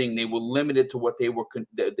funding. They were limited to what they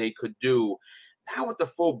could do. Now with the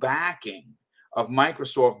full backing of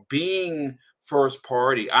Microsoft being first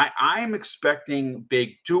party, I'm expecting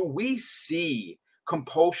big. Do we see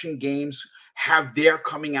Compulsion Games have their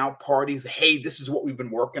coming out parties? Hey, this is what we've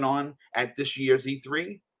been working on at this year's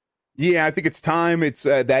E3. Yeah, I think it's time. It's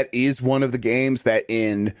that is one of the games that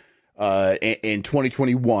in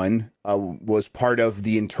 2021 was part of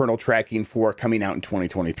the internal tracking for coming out in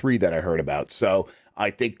 2023 that I heard about. So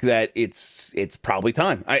I think that it's probably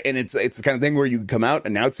time. And it's the kind of thing where you come out,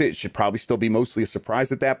 announce it. It should probably still be mostly a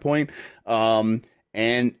surprise at that point. And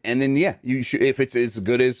then you should, if it's as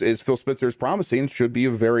good as Phil Spencer is promising, it should be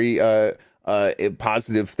a very a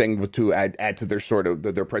positive thing to add to their sort of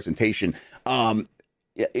their presentation.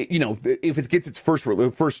 If it gets its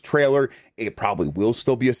first trailer, it probably will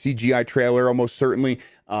still be a CGI trailer, almost certainly.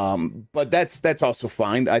 But that's also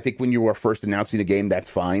fine. I think when you are first announcing a game, that's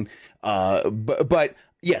fine. But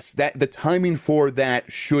yes, that the timing for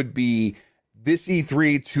that should be this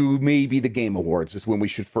E3 to maybe the Game Awards is when we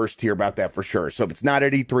should first hear about that for sure. So if it's not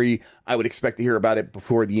at E3, I would expect to hear about it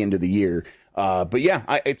before the end of the year. But yeah,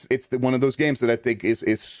 it's one of those games that I think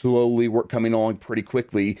is slowly coming along pretty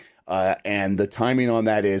quickly. And the timing on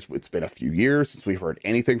that is it's been a few years since we've heard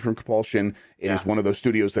anything from Compulsion. It is one of those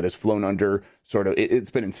studios that has flown under sort of,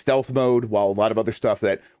 it's been in stealth mode, while a lot of other stuff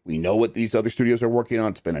that we know what these other studios are working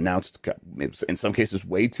on, it's been announced in some cases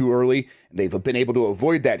way too early. They've been able to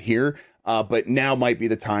avoid that here, but now might be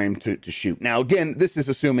the time to shoot. Now, again, this is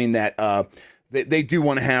assuming that they do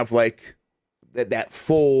want to have like that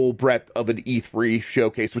full breadth of an E3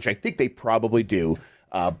 showcase, which I think they probably do.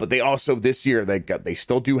 But they also this year they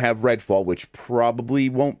still do have Redfall, which probably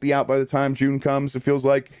won't be out by the time June comes. It feels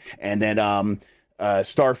like, and then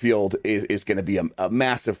Starfield is going to be a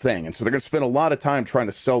massive thing, and so they're going to spend a lot of time trying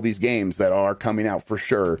to sell these games that are coming out for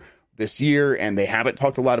sure this year, and they haven't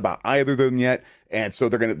talked a lot about either of them yet, and so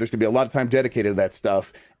there's going to be a lot of time dedicated to that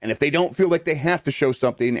stuff. And if they don't feel like they have to show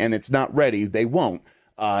something and it's not ready, they won't.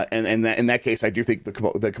 And in that case, I do think the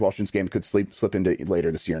Compulsion's game could slip into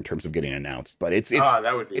later this year in terms of getting announced. But it's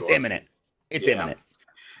awesome. Imminent. It's imminent.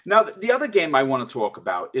 Now, the other game I want to talk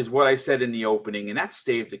about is what I said in the opening, and that's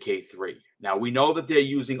State of Decay 3. Now, we know that they're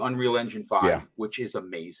using Unreal Engine 5, which is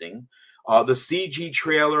amazing. The CG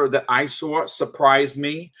trailer that I saw surprised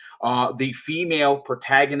me. The female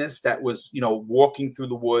protagonist that was, walking through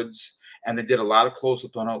the woods, and they did a lot of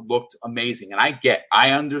close-ups on her, looked amazing. And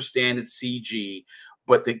I understand it's CG.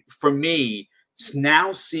 But for me,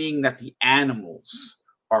 now seeing that the animals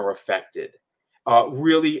are affected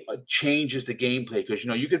really changes the gameplay. Because,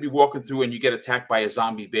 you could be walking through and you get attacked by a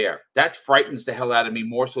zombie bear. That frightens the hell out of me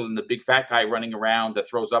more so than the big fat guy running around that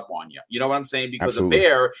throws up on you. You know what I'm saying? Because a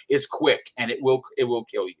bear is quick and it will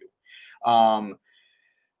kill you.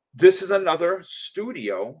 This is another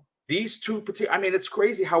studio. These two, it's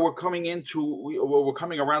crazy how we're coming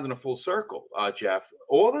around in a full circle, Jeff.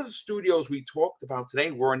 All the studios we talked about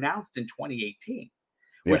today were announced in 2018,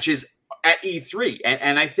 which is at E3.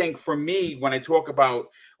 And I think for me, when I talk about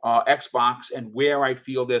Xbox, and where I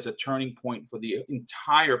feel there's a turning point for the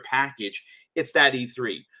entire package, it's that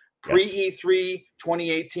E3. Pre E3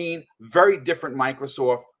 2018, very different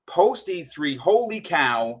Microsoft. Post E3, holy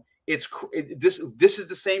cow! This is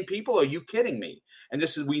the same people. Are you kidding me? And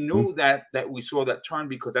we knew that we saw that turn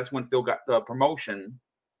because that's when Phil got the promotion.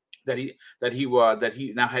 That he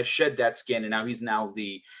now has shed that skin, and now he's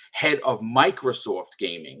the head of Microsoft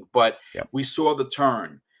Gaming. But we saw the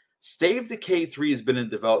turn. State of Decay 3 has been in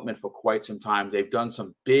development for quite some time. They've done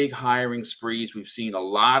some big hiring sprees. We've seen a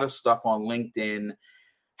lot of stuff on LinkedIn.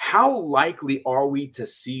 How likely are we to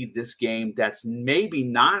see this game that's maybe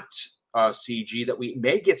not CG, that we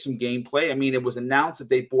may get some gameplay? I mean, it was announced that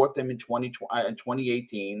they bought them in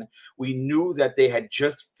 2018. We knew that they had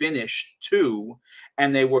just finished 2,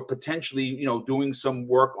 and they were potentially, doing some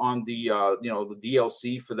work on the the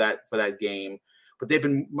DLC for that game. But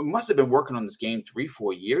must have been working on this game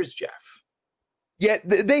 3-4 years, Jeff. Yeah,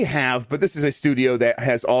 they have, but this is a studio that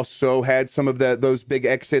has also had some of those big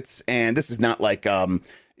exits, and this is not like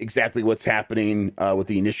exactly what's happening with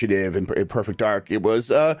the Initiative and Perfect Dark. It was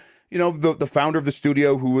the founder of the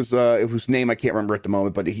studio, who was whose name I can't remember at the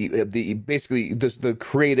moment, but basically the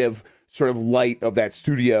creative sort of light of that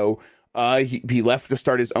studio. He left to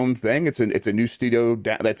start his own thing. It's a new studio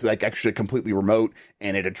that's like actually completely remote,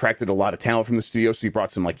 and it attracted a lot of talent from the studio. So he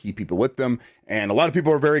brought some like key people with them, and a lot of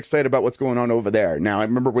people are very excited about what's going on over there. Now, I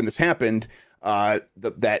remember when this happened,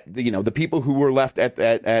 the people who were left at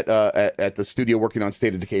the studio working on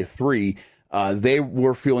State of Decay 3, they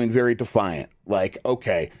were feeling very defiant. Like,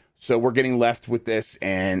 okay, so we're getting left with this,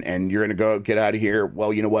 and you're gonna go get out of here.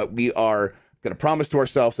 Well, you know what? We are going to promise to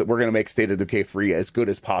ourselves that we're going to make State of Decay 3 as good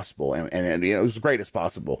as possible and as great as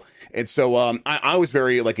possible. And so I was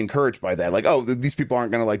very encouraged by that. Like, oh, these people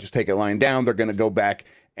aren't going to just take it lying down. They're going to go back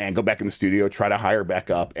in the studio, try to hire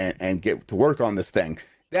back up and get to work on this thing.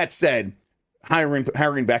 That said,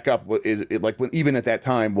 hiring back up even at that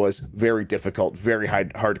time was very difficult, very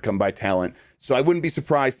hard to come by talent. So I wouldn't be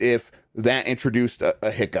surprised if that introduced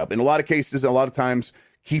a hiccup. In a lot of cases, a lot of times,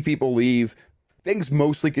 key people leave. Things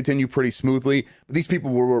mostly continue pretty smoothly, but these people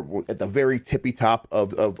were at the very tippy top of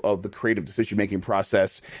the creative decision-making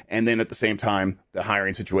process, and then at the same time, the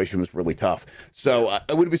hiring situation was really tough. So I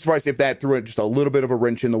wouldn't be surprised if that threw just a little bit of a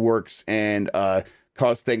wrench in the works and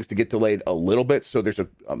caused things to get delayed a little bit. So there's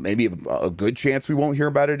maybe a good chance we won't hear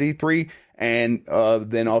about it at E3, and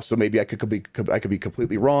then also maybe I could be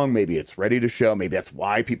completely wrong. Maybe it's ready to show. Maybe that's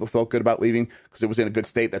why people felt good about leaving, because it was in a good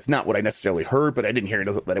state. That's not what I necessarily heard, but I didn't hear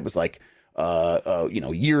that it was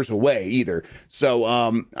years away either. So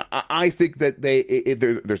I think that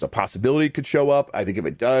there's a possibility it could show up. I think if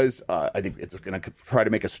it does, I think it's going to try to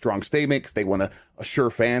make a strong statement, because they want to assure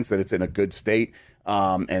fans that it's in a good state,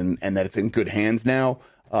 and that it's in good hands now.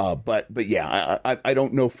 But yeah, I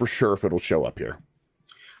don't know for sure if it'll show up here.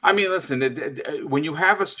 I mean, listen, when you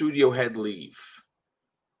have a studio head leave,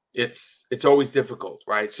 it's always difficult,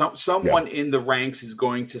 right? Someone in the ranks is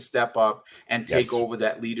going to step up and take over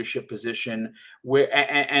that leadership position.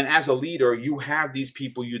 And as a leader, you have these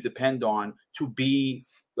people you depend on to be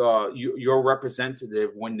your representative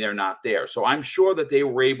when they're not there. So I'm sure that they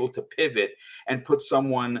were able to pivot and put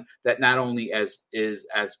someone that not only is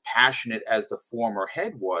as passionate as the former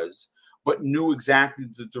head was, but knew exactly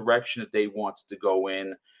the direction that they wanted to go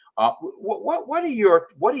in. What are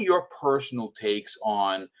your personal takes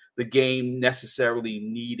on the game necessarily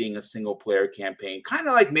needing a single player campaign? Kind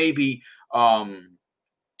of like maybe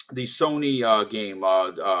the Sony game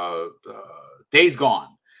Days Gone.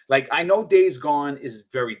 Like, I know Days Gone is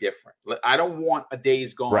very different. I don't want a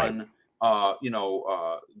Days Gone a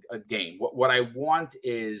game. What I want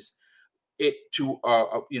is it to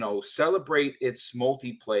celebrate its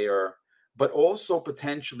multiplayer, but also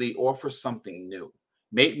potentially offer something new.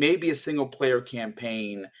 Maybe a single player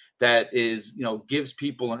campaign that is, gives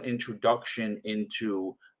people an introduction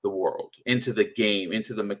into the world, into the game,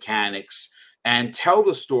 into the mechanics, and tell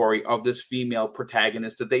the story of this female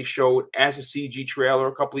protagonist that they showed as a CG trailer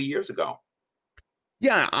a couple of years ago.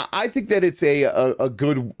 Yeah, I think that it's a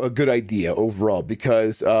good idea overall,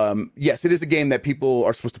 because yes, it is a game that people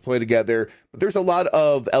are supposed to play together, but there's a lot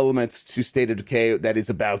of elements to State of Decay that is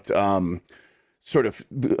about sort of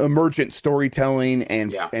emergent storytelling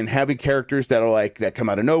and having characters that come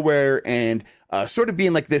out of nowhere, and sort of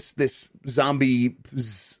being like this zombie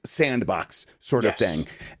sandbox sort of thing.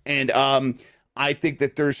 And I think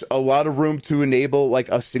that there's a lot of room to enable like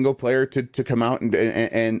a single player to come out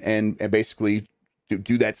and basically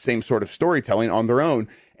do that same sort of storytelling on their own,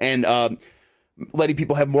 and letting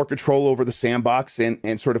people have more control over the sandbox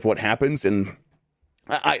and sort of what happens. And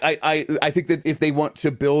I think that if they want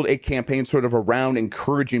to build a campaign sort of around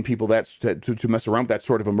encouraging people to mess around with that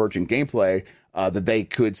sort of emerging gameplay, that they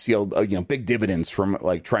could see big dividends from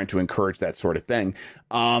like trying to encourage that sort of thing.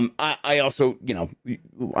 I also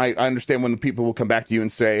I understand when people will come back to you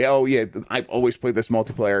and say, oh yeah, I've always played this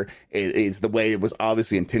multiplayer. It is the way it was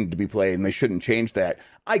obviously intended to be played, and they shouldn't change that.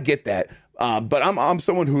 I get that. But I'm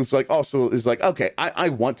someone who's like also is like, okay, I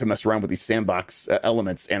want to mess around with these sandbox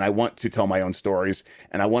elements, and I want to tell my own stories,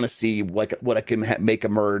 and I want to see what I can make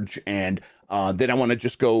emerge, and then I want to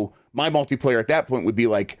just go. My multiplayer at that point would be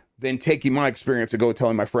like then taking my experience and go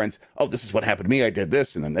telling my friends, oh, this is what happened to me. I did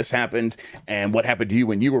this, and then this happened, and what happened to you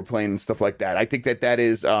when you were playing and stuff like that. I think that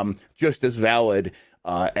is just as valid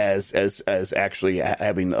as actually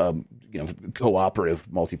having cooperative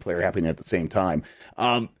multiplayer happening at the same time.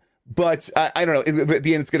 But I don't know. At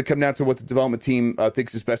the end, it's going to come down to what the development team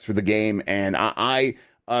thinks is best for the game. And I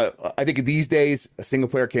think these days, a single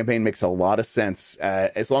player campaign makes a lot of sense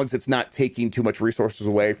as long as it's not taking too much resources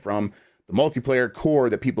away from the multiplayer core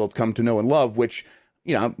that people have come to know and love, which,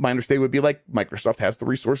 my understanding would be like Microsoft has the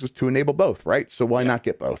resources to enable both, right? So why not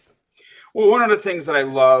get both? Well, one of the things that I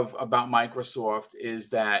love about Microsoft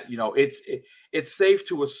is that, it's safe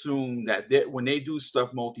to assume that when they do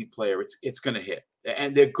stuff multiplayer, it's going to hit,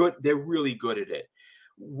 and they're good. They're really good at it.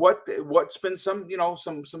 What's been some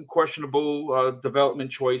questionable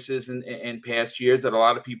development choices in past years that a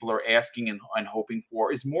lot of people are asking and hoping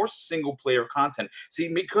for is more single player content.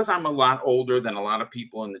 See, because I'm a lot older than a lot of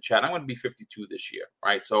people in the chat, I'm going to be 52 this year,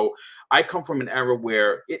 right? So I come from an era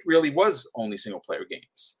where it really was only single player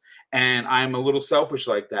games. And I'm a little selfish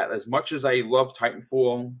like that. As much as I love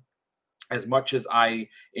Titanfall, as much as I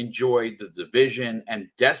enjoyed The Division and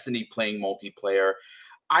Destiny playing multiplayer,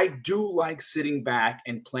 I do like sitting back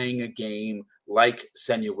and playing a game like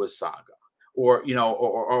Senua's Saga or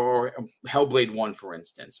Hellblade 1, for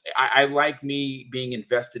instance. I like me being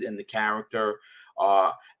invested in the character.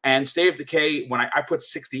 And State of Decay, when I put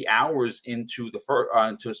 60 hours into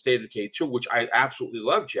into State of Decay 2, which I absolutely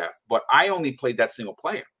love, Jeff, but I only played that single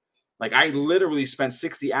player. Like I literally spent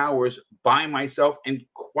 60 hours by myself and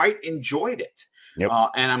quite enjoyed it. Yep.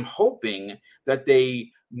 And I'm hoping that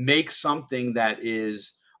they make something that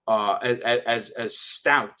is as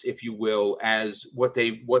stout, if you will, as what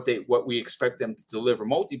we expect them to deliver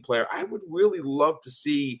multiplayer. I would really love to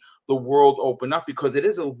see the world open up because it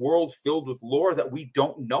is a world filled with lore that we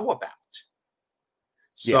don't know about.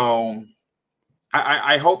 So yeah.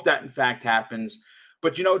 I hope that in fact happens.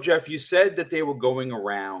 But Jeff, you said that they were going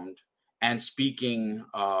around and speaking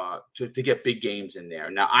to get big games in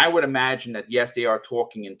there. Now, I would imagine that, yes, they are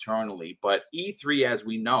talking internally, but E3, as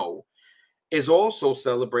we know, is also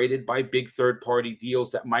celebrated by big third-party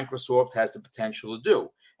deals that Microsoft has the potential to do.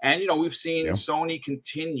 And, we've seen Sony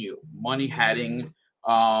continue money-hatting,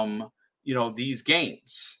 these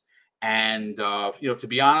games. And, to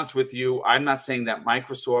be honest with you, I'm not saying that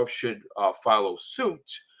Microsoft should follow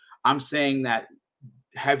suit. I'm saying that,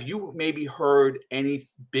 have you maybe heard any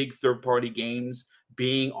big third-party games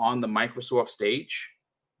being on the Microsoft stage?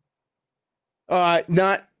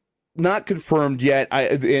 Not confirmed yet.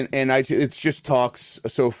 It's just talks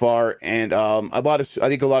so far, and I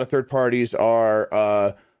think a lot of third parties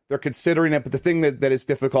are they're considering it. But the thing that is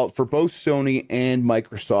difficult for both Sony and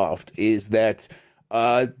Microsoft is that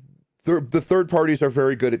the third parties are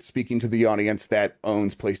very good at speaking to the audience that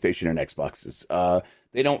owns PlayStation and Xboxes.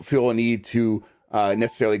 They don't feel a need to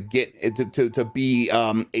necessarily get to be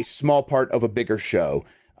a small part of a bigger show.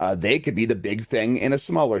 They could be the big thing in a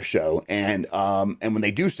smaller show, and when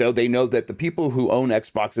they do so, they know that the people who own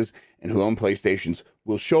Xboxes and who own PlayStations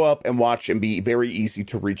will show up and watch and be very easy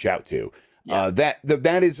to reach out to. Yeah.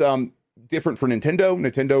 That is different for Nintendo.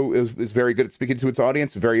 Nintendo is very good at speaking to its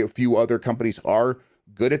audience. Very few other companies are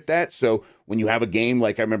good at that. So when you have a game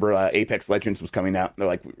like, I remember Apex Legends was coming out, and they're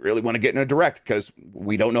like, we really want to get in a direct because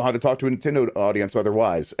we don't know how to talk to a Nintendo audience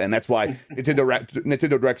otherwise. And that's why Nintendo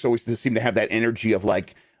Directs always seem to have that energy of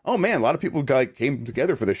like, oh man, a lot of people came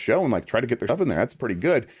together for this show and like try to get their stuff in there. That's pretty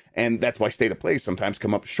good. And that's why State of Play sometimes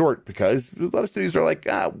come up short because a lot of studios are like,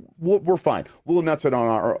 we're fine. We'll nuts it on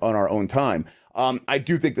our own time. I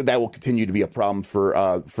do think that will continue to be a problem for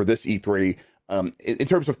this E3 in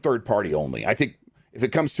terms of third party only. I think if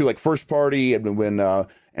it comes to like first party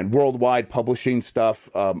and worldwide publishing stuff,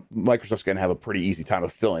 Microsoft's going to have a pretty easy time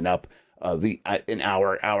of filling up an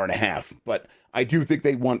hour and a half. But I do think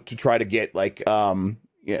they want to try to get like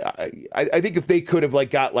I think if they could have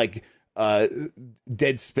got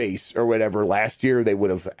Dead Space or whatever last year, they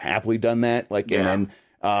would have happily done that. And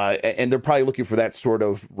they're probably looking for that sort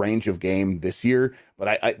of range of game this year.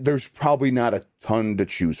 But there's probably not a ton to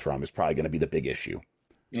choose from. Is probably going to be the big issue.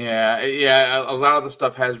 Yeah. A lot of the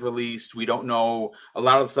stuff has released. We don't know. A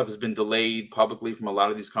lot of the stuff has been delayed publicly from a lot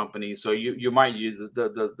of these companies. So you might use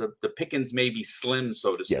the pickings may be slim,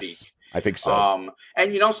 so to speak. Yes, I think so.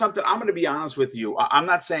 And you know something, I'm going to be honest with you. I'm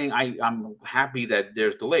not saying I'm happy that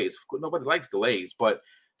there's delays. Nobody likes delays, but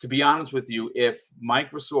to be honest with you, if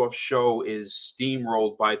Microsoft's show is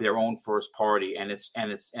steamrolled by their own first party and it's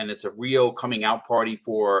a real coming out party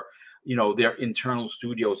for their internal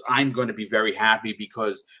studios, I'm going to be very happy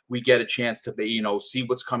because we get a chance to see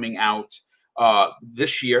what's coming out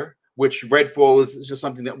this year. Which Redfall is just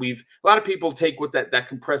something that a lot of people take with that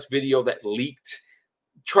compressed video that leaked.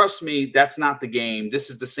 Trust me, that's not the game. This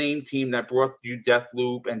is the same team that brought you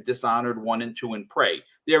Deathloop and Dishonored 1 and 2 and Prey.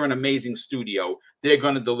 They're an amazing studio. They're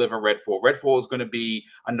going to deliver Redfall. Redfall is going to be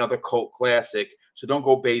another cult classic, so don't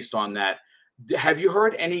go based on that. Have you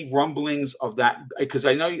heard any rumblings of that? Because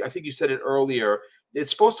I think you said it earlier. It's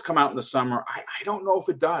supposed to come out in the summer. I don't know if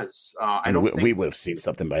it does. We would have seen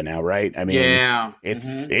something by now, right? I mean, yeah,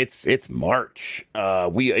 it's March.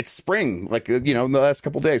 It's spring, like in the last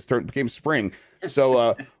couple of days became spring.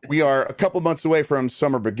 So we are a couple months away from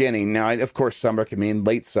summer beginning. Now, of course, summer can mean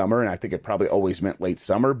late summer, and I think it probably always meant late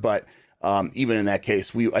summer. But even in that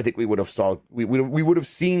case, I think we would have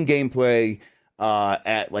seen gameplay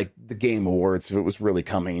at like the Game Awards if it was really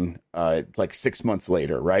coming like 6 months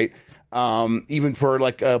later, right? Even for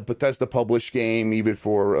like a Bethesda published game, even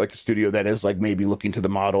for like a studio that is like maybe looking to the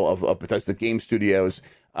model of Bethesda game studios,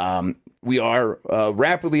 we are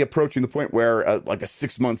rapidly approaching the point where like a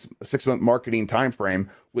 6 month marketing time frame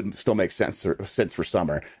would still make sense for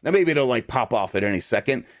summer. Now maybe it'll like pop off at any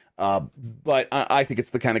second, but I think it's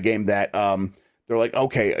the kind of game that they're like,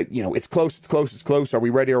 okay, it's close. Are we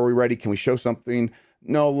ready? Can we show something?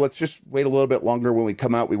 No, let's just wait a little bit longer. When we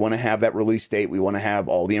come out, we want to have that release date. We want to have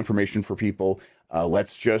all the information for people.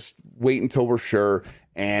 Let's just wait until we're sure.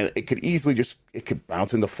 And it could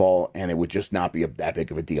bounce into fall, and it would just not be that big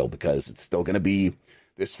of a deal because it's still going to be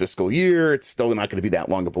this fiscal year. It's still not going to be that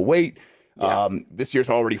long of a wait. Yeah. This year's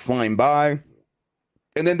already flying by.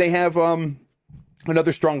 And then they have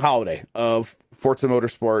another strong holiday of Forza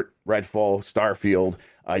Motorsport, Redfall, Starfield.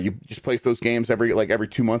 You just place those games every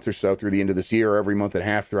 2 months or so through the end of this year, or every month and a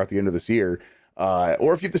half throughout the end of this year.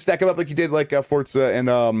 Or if you have to stack them up like you did like Forza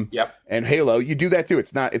and Halo, you do that too.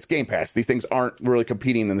 It's Game Pass. These things aren't really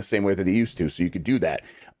competing in the same way that they used to, so you could do that.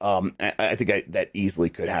 I think that easily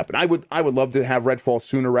could happen. I would love to have Redfall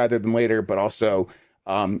sooner rather than later, but also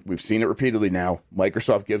we've seen it repeatedly now.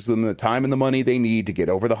 Microsoft gives them the time and the money they need to get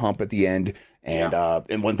over the hump at the end. And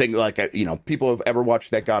one thing, people have ever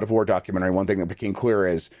watched that God of War documentary, one thing that became clear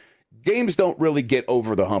is games don't really get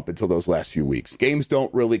over the hump until those last few weeks. Games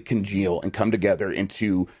don't really congeal and come together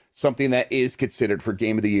into something that is considered for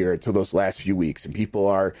Game of the Year until those last few weeks. And people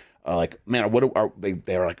are like, man, what are they?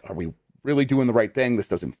 They're like, are we really doing the right thing? This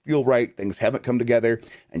doesn't feel right. Things haven't come together,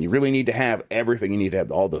 and you really need to have everything. You need to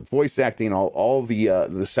have all the voice acting, all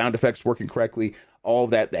the sound effects working correctly, all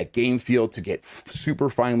that game feel to get super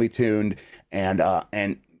finely tuned,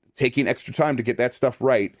 and taking extra time to get that stuff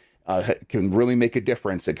right can really make a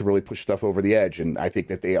difference. It can really push stuff over the edge, and I think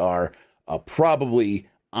that they are probably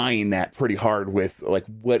eyeing that pretty hard with like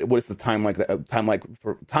what is the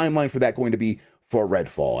timeline for that going to be for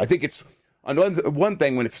Redfall. I think it's one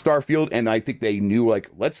thing when it's Starfield, and I think they knew like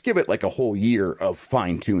let's give it like a whole year of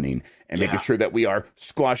fine tuning and making sure that we are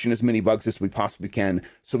squashing as many bugs as we possibly can,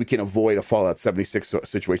 so we can avoid a Fallout 76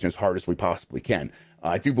 situation as hard as we possibly can.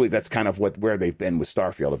 I do believe that's kind of where they've been with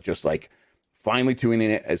Starfield, of just like finely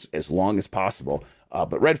tuning it as long as possible. But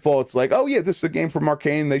Redfall, it's like, oh yeah, this is a game from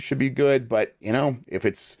Arcane, they should be good. But if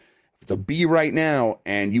it's a B right now,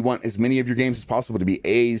 and you want as many of your games as possible to be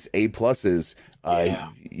A's, A pluses,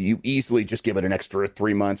 you easily just give it an extra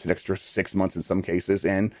 3 months, an extra 6 months in some cases,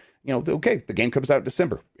 and okay, the game comes out in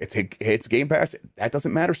December. It hits Game Pass. That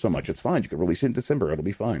doesn't matter so much. It's fine. You can release it in December. It'll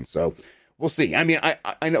be fine. So we'll see. I mean,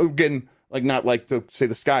 I know, again, like not like to say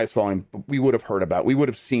the sky is falling, but we would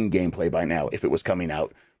have seen gameplay by now if it was coming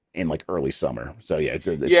out in like early summer. So yeah,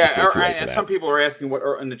 some people are asking what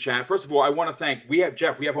in the chat. First of all, I want to thank we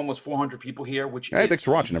have almost 400 people here, which is thanks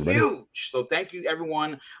for watching, everybody. Huge. So thank you,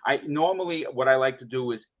 everyone. What I like to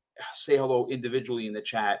do is say hello individually in the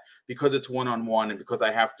chat because it's one-on-one, and because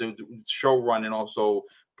I have to show run and also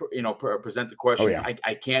present the questions.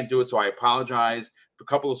 I can't do it, so I apologize. A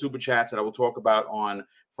couple of super chats that I will talk about on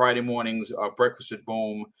Friday mornings, Breakfast at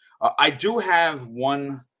Boom. I do have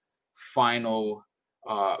one final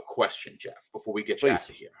question, Jeff, before we get you out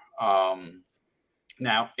of here.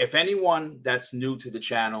 Now, if anyone that's new to the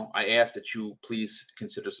channel, I ask that you please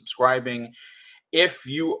consider subscribing. if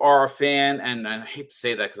you are a fan, and I hate to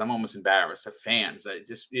say that because I'm almost embarrassed of fans,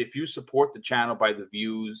 just if you support the channel by the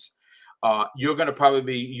views, you're going to probably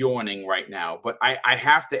be yawning right now. But I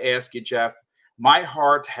have to ask you, Jeff, my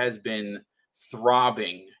heart has been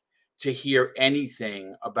throbbing to hear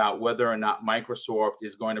anything about whether or not Microsoft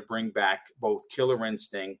is going to bring back both Killer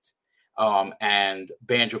Instinct and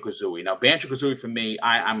Banjo-Kazooie. Now, Banjo-Kazooie for me,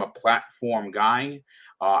 I'm a platform guy.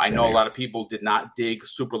 I know a lot of people did not dig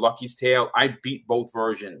Super Lucky's Tale. I beat both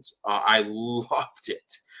versions. I loved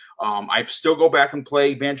it. I still go back and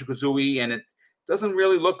play Banjo-Kazooie, and it doesn't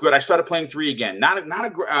really look good. I started playing 3 again. Not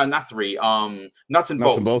 3. Nuts and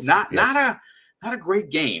Bolts. Not a great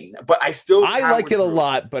game, but I like it a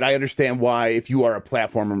lot. But I understand why, if you are a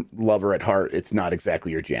platform lover at heart, it's not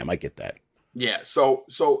exactly your jam. I get that. Yeah. So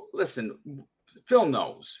listen, Phil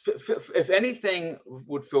knows. If anything,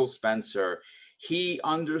 with Phil Spencer, he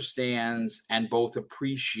understands and both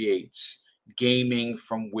appreciates gaming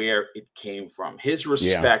from where it came from. His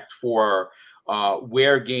respect for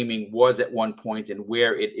where gaming was at one point and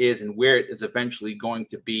where it is and where it is eventually going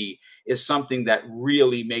to be is something that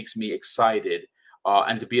really makes me excited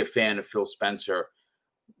and to be a fan of Phil Spencer.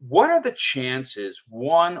 What are the chances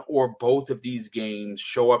one or both of these games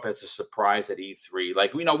show up as a surprise at E3?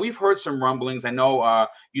 Like, we've heard some rumblings. I know,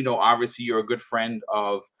 obviously you're a good friend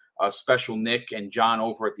of Special Nick and John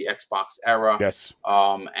over at the Xbox Era. Yes.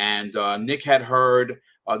 And Nick had heard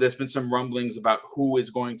there's been some rumblings about who is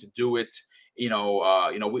going to do it.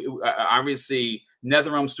 Obviously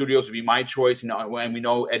NetherRealm Studios would be my choice. And we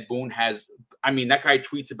know Ed Boon has. I mean, that guy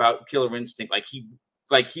tweets about Killer Instinct like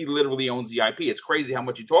he literally owns the IP. It's crazy how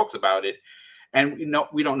much he talks about it, and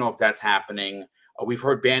we don't know if that's happening. We've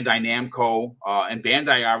heard Bandai Namco and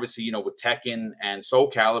Bandai, obviously, with Tekken and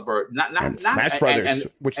Soul Calibur, not Smash Brothers,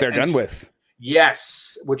 which they're done with.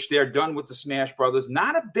 Yes, which they're done with the Smash Brothers.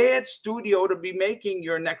 Not a bad studio to be making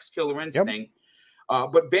your next Killer Instinct.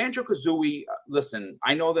 Yep. But Banjo-Kazooie, listen,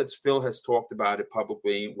 I know that Phil has talked about it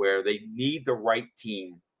publicly, where they need the right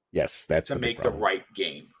team. Yes, that's to make the right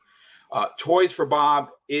game. Toys for Bob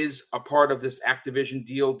is a part of this Activision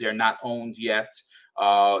deal. They're not owned yet.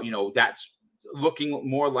 That's looking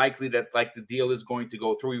more likely that the deal is going to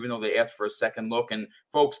go through, even though they asked for a second look. And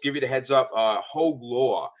folks, give you the heads up, Hogue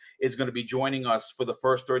Law is going to be joining us for the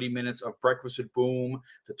first 30 minutes of Breakfast with Boom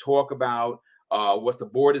to talk about what the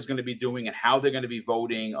board is going to be doing and how they're going to be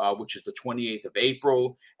voting, which is the 28th of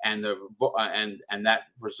April, and and that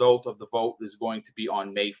result of the vote is going to be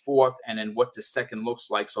on May 4th, and then what the second looks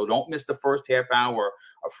like. So don't miss the first half hour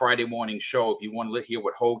of Friday morning show if you want to hear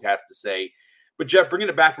what Hogue has to say. But Jeff, bringing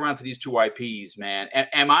it back around to these 2 IPs, man,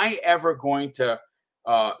 am I ever going to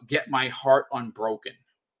get my heart unbroken?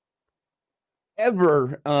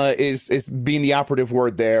 Ever is being the operative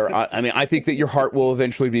word there. I mean, I think that your heart will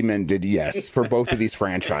eventually be mended. Yes, for both of these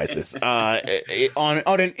franchises. On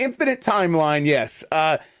an infinite timeline, yes.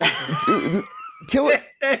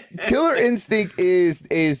 Killer Instinct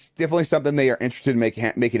is definitely something they are interested in make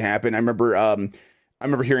it happen. I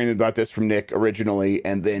remember hearing about this from Nick originally,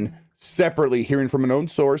 and then separately hearing from my own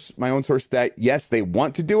source, that yes, they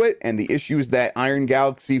want to do it, and the issue is that Iron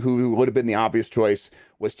Galaxy, who would have been the obvious choice,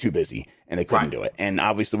 was too busy and they couldn't do it. And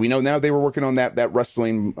obviously we know now they were working on that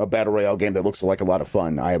wrestling battle royale game that looks like a lot of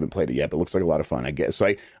fun. I haven't played it yet, but it looks like a lot of fun, I guess.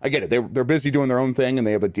 So I get it. They're busy doing their own thing, and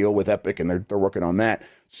they have a deal with Epic, and they're working on that.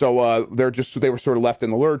 So they were sort of left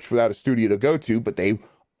in the lurch without a studio to go to, but they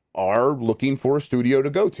are looking for a studio to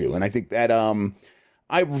go to. And I think that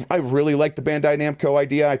I really like the Bandai Namco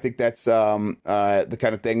idea. I think that's the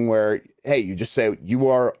kind of thing where, hey, you just say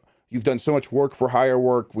you've done so much work for hire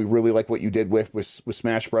work. We really like what you did with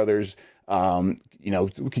Smash Brothers. Can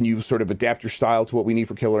you sort of adapt your style to what we need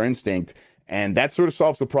for Killer Instinct? And that sort of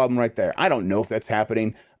solves the problem right there. I don't know if that's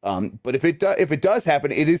happening, but if it does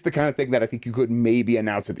happen, it is the kind of thing that I think you could maybe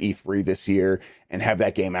announce at E3 this year and have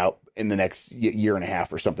that game out in the next year and a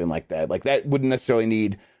half or something like that. Like, that wouldn't necessarily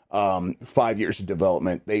need 5 years of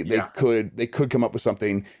development. They could come up with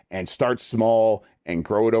something and start small and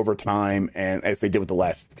grow it over time, and as they did with the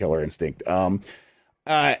last Killer Instinct.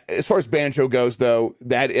 As far as Banjo goes, though,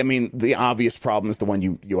 the obvious problem is the one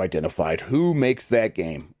you identified. Who makes that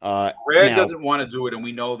game? Rare doesn't want to do it, and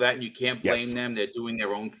we know that, and you can't blame them. They're doing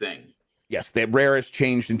their own thing. Yes, that Rare has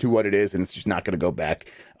changed into what it is, and it's just not going to go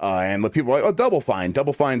back. And let people are like, oh, Double Fine.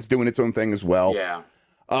 Double Fine's doing its own thing as well. Yeah.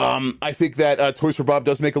 I think that Toys for Bob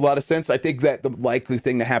does make a lot of sense. I think that the likely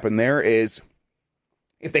thing to happen there is,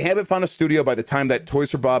 if they haven't found a studio by the time that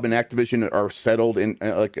Toys for Bob and Activision are settled in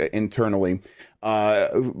internally,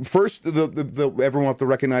 first everyone will have to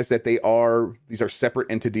recognize that these are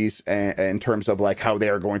separate entities in terms of like how they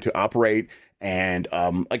are going to operate And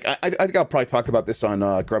like I think I'll probably talk about this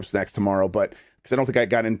on Grub Snacks tomorrow, but because I don't think I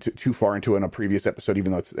got into too far into it in a previous episode,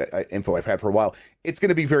 even though it's info I've had for a while. It's going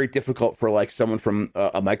to be very difficult for like someone from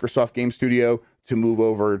a Microsoft game studio to move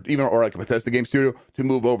over, even or like a Bethesda game studio to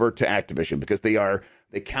move over to Activision, because they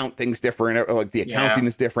count things different, or like the accounting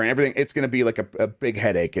is different. Everything, it's going to be like a big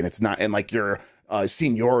headache, and it's not, and like your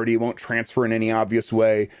seniority won't transfer in any obvious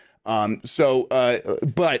way. But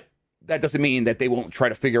that doesn't mean that they won't try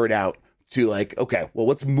to figure it out to like, okay, well,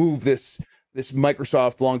 let's move this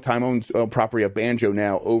Microsoft longtime owned property of Banjo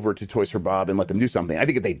now over to Toys for Bob and let them do something. I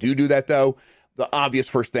think if they do that, though, the obvious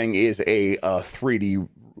first thing is a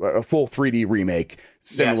full 3D remake,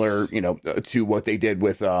 similar, to what they did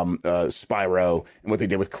with Spyro and what they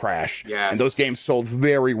did with Crash. Yes. And those games sold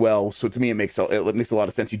very well. So to me, it makes a lot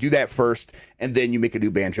of sense. You do that first, and then you make a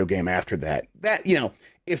new Banjo game after that. That,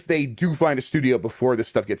 if they do find a studio before this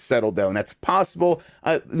stuff gets settled, though, and that's possible.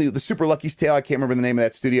 The Super Lucky's Tale, I can't remember the name of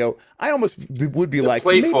that studio. I almost would be like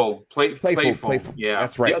Playful. Yeah,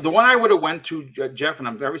 that's right. The one I would have went to, Jeff, and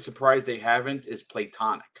I'm very surprised they haven't, is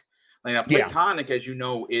Playtonic. Like now, Playtonic, as you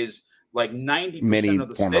know, is like 90% of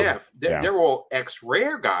the staff. They're all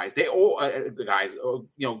ex-Rare guys. They all guys,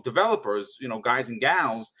 developers, guys and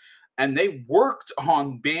gals. And they worked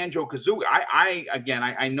on Banjo-Kazooie.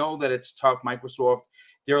 I know that it's tough. Microsoft,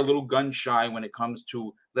 they're a little gun shy when it comes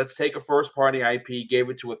to, let's take a first party IP, gave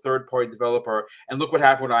it to a third party developer, and look what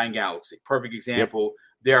happened with Iron Galaxy. Perfect example. Yep.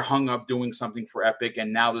 They're hung up doing something for Epic,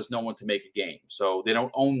 and now there's no one to make a game. So they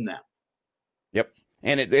don't own them. Yep.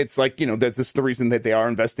 And it's like, that's the reason that they are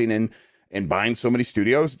investing in buying so many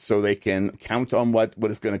studios, so they can count on what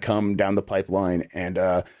is going to come down the pipeline.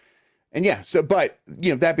 And yeah, so, but,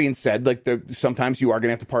 that being said, like sometimes you are going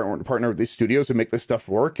to have to partner with these studios and make this stuff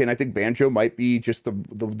work. And I think Banjo might be just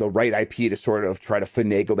the right IP to sort of try to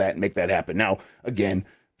finagle that and make that happen. Now, again,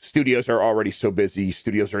 studios are already so busy.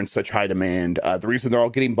 Studios are in such high demand. The reason they're all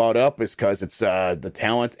getting bought up is because it's the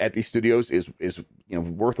talent at these studios is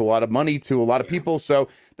worth a lot of money to a lot of people. So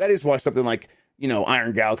that is why something like,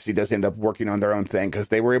 Iron Galaxy does end up working on their own thing, because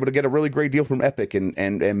they were able to get a really great deal from Epic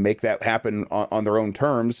and make that happen on their own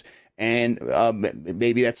terms. And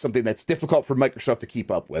maybe that's something that's difficult for Microsoft to keep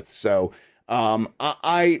up with. So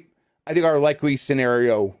I think our likely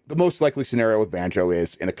scenario, the most likely scenario with Banjo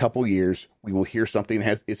is in a couple years, we will hear something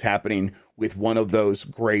is happening with one of those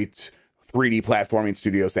great 3D platforming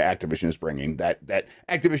studios that Activision is bringing. That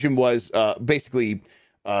Activision was basically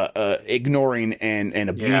ignoring and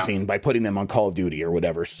abusing by putting them on Call of Duty or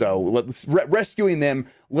whatever. So rescuing them,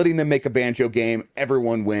 letting them make a Banjo game,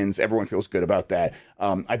 everyone wins. Everyone feels good about that.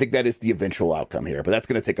 I think that is the eventual outcome here, but that's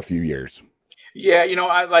going to take a few years. Yeah,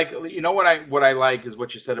 I like, what I like is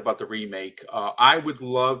what you said about the remake. I would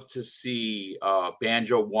love to see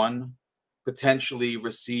Banjo 1 potentially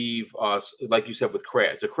receive, like you said, with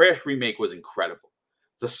Crash. The Crash remake was incredible.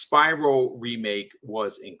 The Spyro remake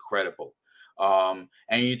was incredible. And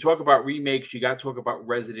you talk about remakes, you got to talk about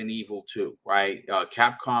Resident Evil 2, right?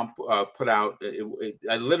 Capcom put out,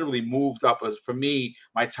 I literally moved up as, for me,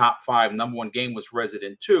 my top 5 number 1 game was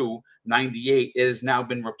Resident 2, 98. It has now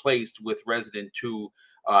been replaced with Resident 2,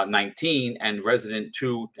 19, and Resident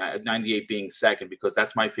 2, 98 being second, because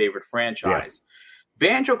that's my favorite franchise. Yeah.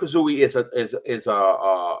 Banjo-Kazooie is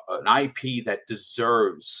an IP that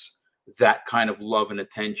deserves that kind of love and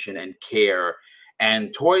attention and care.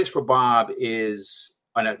 And Toys for Bob is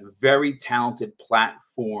a very talented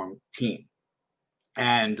platform team.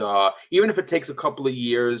 And even if it takes a couple of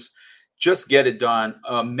years, just get it done.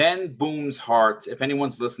 Men Boom's heart. If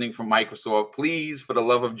anyone's listening from Microsoft, please, for the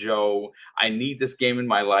love of Joe, I need this game in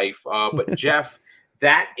my life. But Jeff,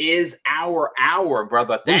 that is our hour,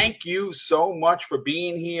 brother. Thank you so much for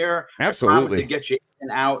being here. Absolutely. I promise to get you in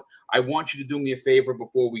and out. I want you to do me a favor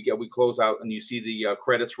before we close out and you see the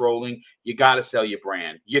credits rolling. You got to sell your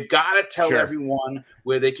brand. You got to tell everyone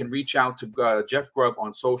where they can reach out to Jeff Grubb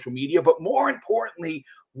on social media. But more importantly,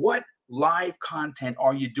 what live content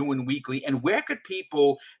are you doing weekly? And where could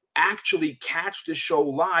people actually catch the show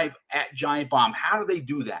live at Giant Bomb? How do they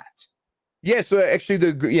do that? Yeah, so actually,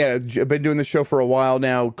 I've been doing the show for a while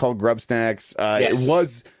now, called Grub Snacks.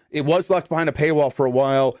 Yes. It was locked behind a paywall for a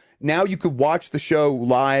while. Now you could watch the show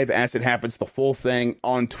live as it happens, the full thing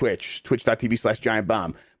on Twitch,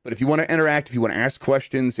 twitch.tv/giantbomb. But if you want to interact, if you want to ask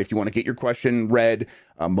questions, if you want to get your question read,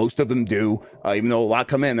 most of them do, even though a lot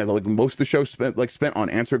come in. Like most of the show spent on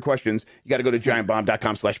answered questions. You got to go to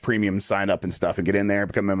giantbomb.com/premium, sign up and stuff, and get in there,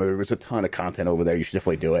 become a member. There's a ton of content over there. You should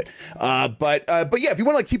definitely do it. But yeah, if you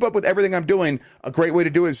want to keep up with everything I'm doing, a great way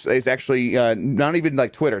to do it is actually not even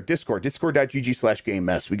like Twitter, discord.gg/game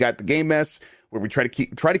mess. We got the game mess. where we try to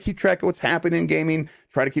keep track of what's happening in gaming,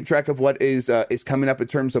 try to keep track of what is coming up in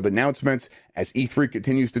terms of announcements as E3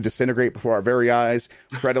 continues to disintegrate before our very eyes.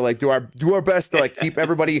 Try to like do our best to like keep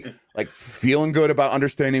everybody like feeling good about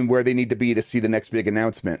understanding where they need to be to see the next big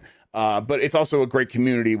announcement. But it's also a great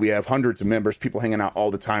community. We have hundreds of members, people hanging out all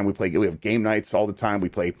the time. We have game nights all the time. We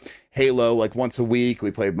play Halo like once a week.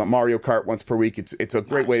 We play Mario Kart once per week. It's a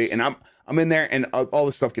great way. And I'm in there, and all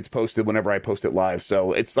this stuff gets posted whenever I post it live.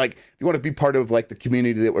 So it's like, if you want to be part of like the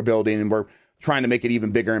community that we're building, and we're trying to make it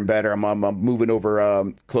even bigger and better. I'm moving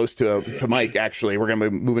over close to Mike. Actually, we're gonna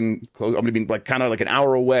be moving close. I'm gonna be like kind of like an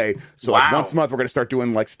hour away. So like once a month, we're gonna start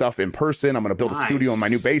doing like stuff in person. I'm gonna build a studio in my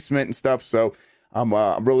new basement and stuff. So I'm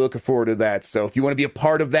really looking forward to that. So if you want to be a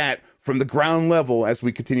part of that from the ground level as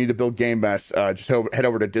we continue to build Game Mess, just head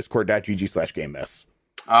over to discord.gg/Game Mess.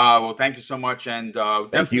 Well, thank you so much, and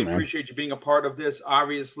definitely appreciate you being a part of this.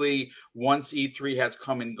 Obviously, once E3 has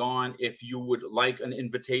come and gone, if you would like an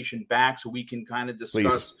invitation back so we can kind of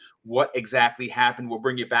discuss what exactly happened, we'll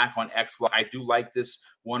bring you back on XVlog. I do like this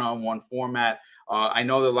one-on-one format. I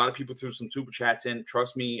know that a lot of people threw some super chats in.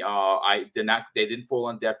 Trust me, they didn't fall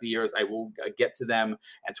on deaf ears. I will get to them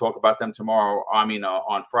and talk about them tomorrow.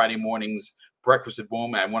 On Friday morning's Breakfast at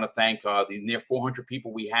Boom. I want to thank the near 400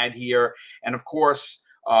 people we had here, and of course,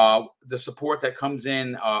 the support that comes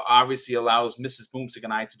in obviously allows Mrs. Boomstick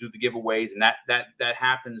and I to do the giveaways, and that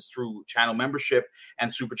happens through channel membership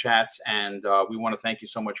and super chats, and we want to thank you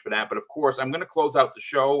so much for that. But of course, I'm going to close out the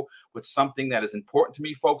show with something that is important to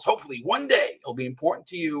me, folks. Hopefully one day it'll be important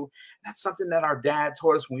to you. And that's something that our dad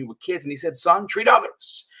taught us when we were kids, and he said, son, treat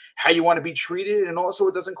others how you want to be treated, and also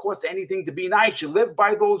it doesn't cost anything to be nice. You live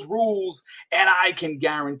by those rules, and I can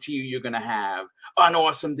guarantee you're going to have an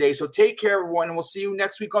awesome day. So take care, everyone, and we'll see you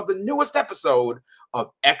next week on the newest episode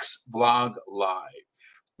of XVlog Live.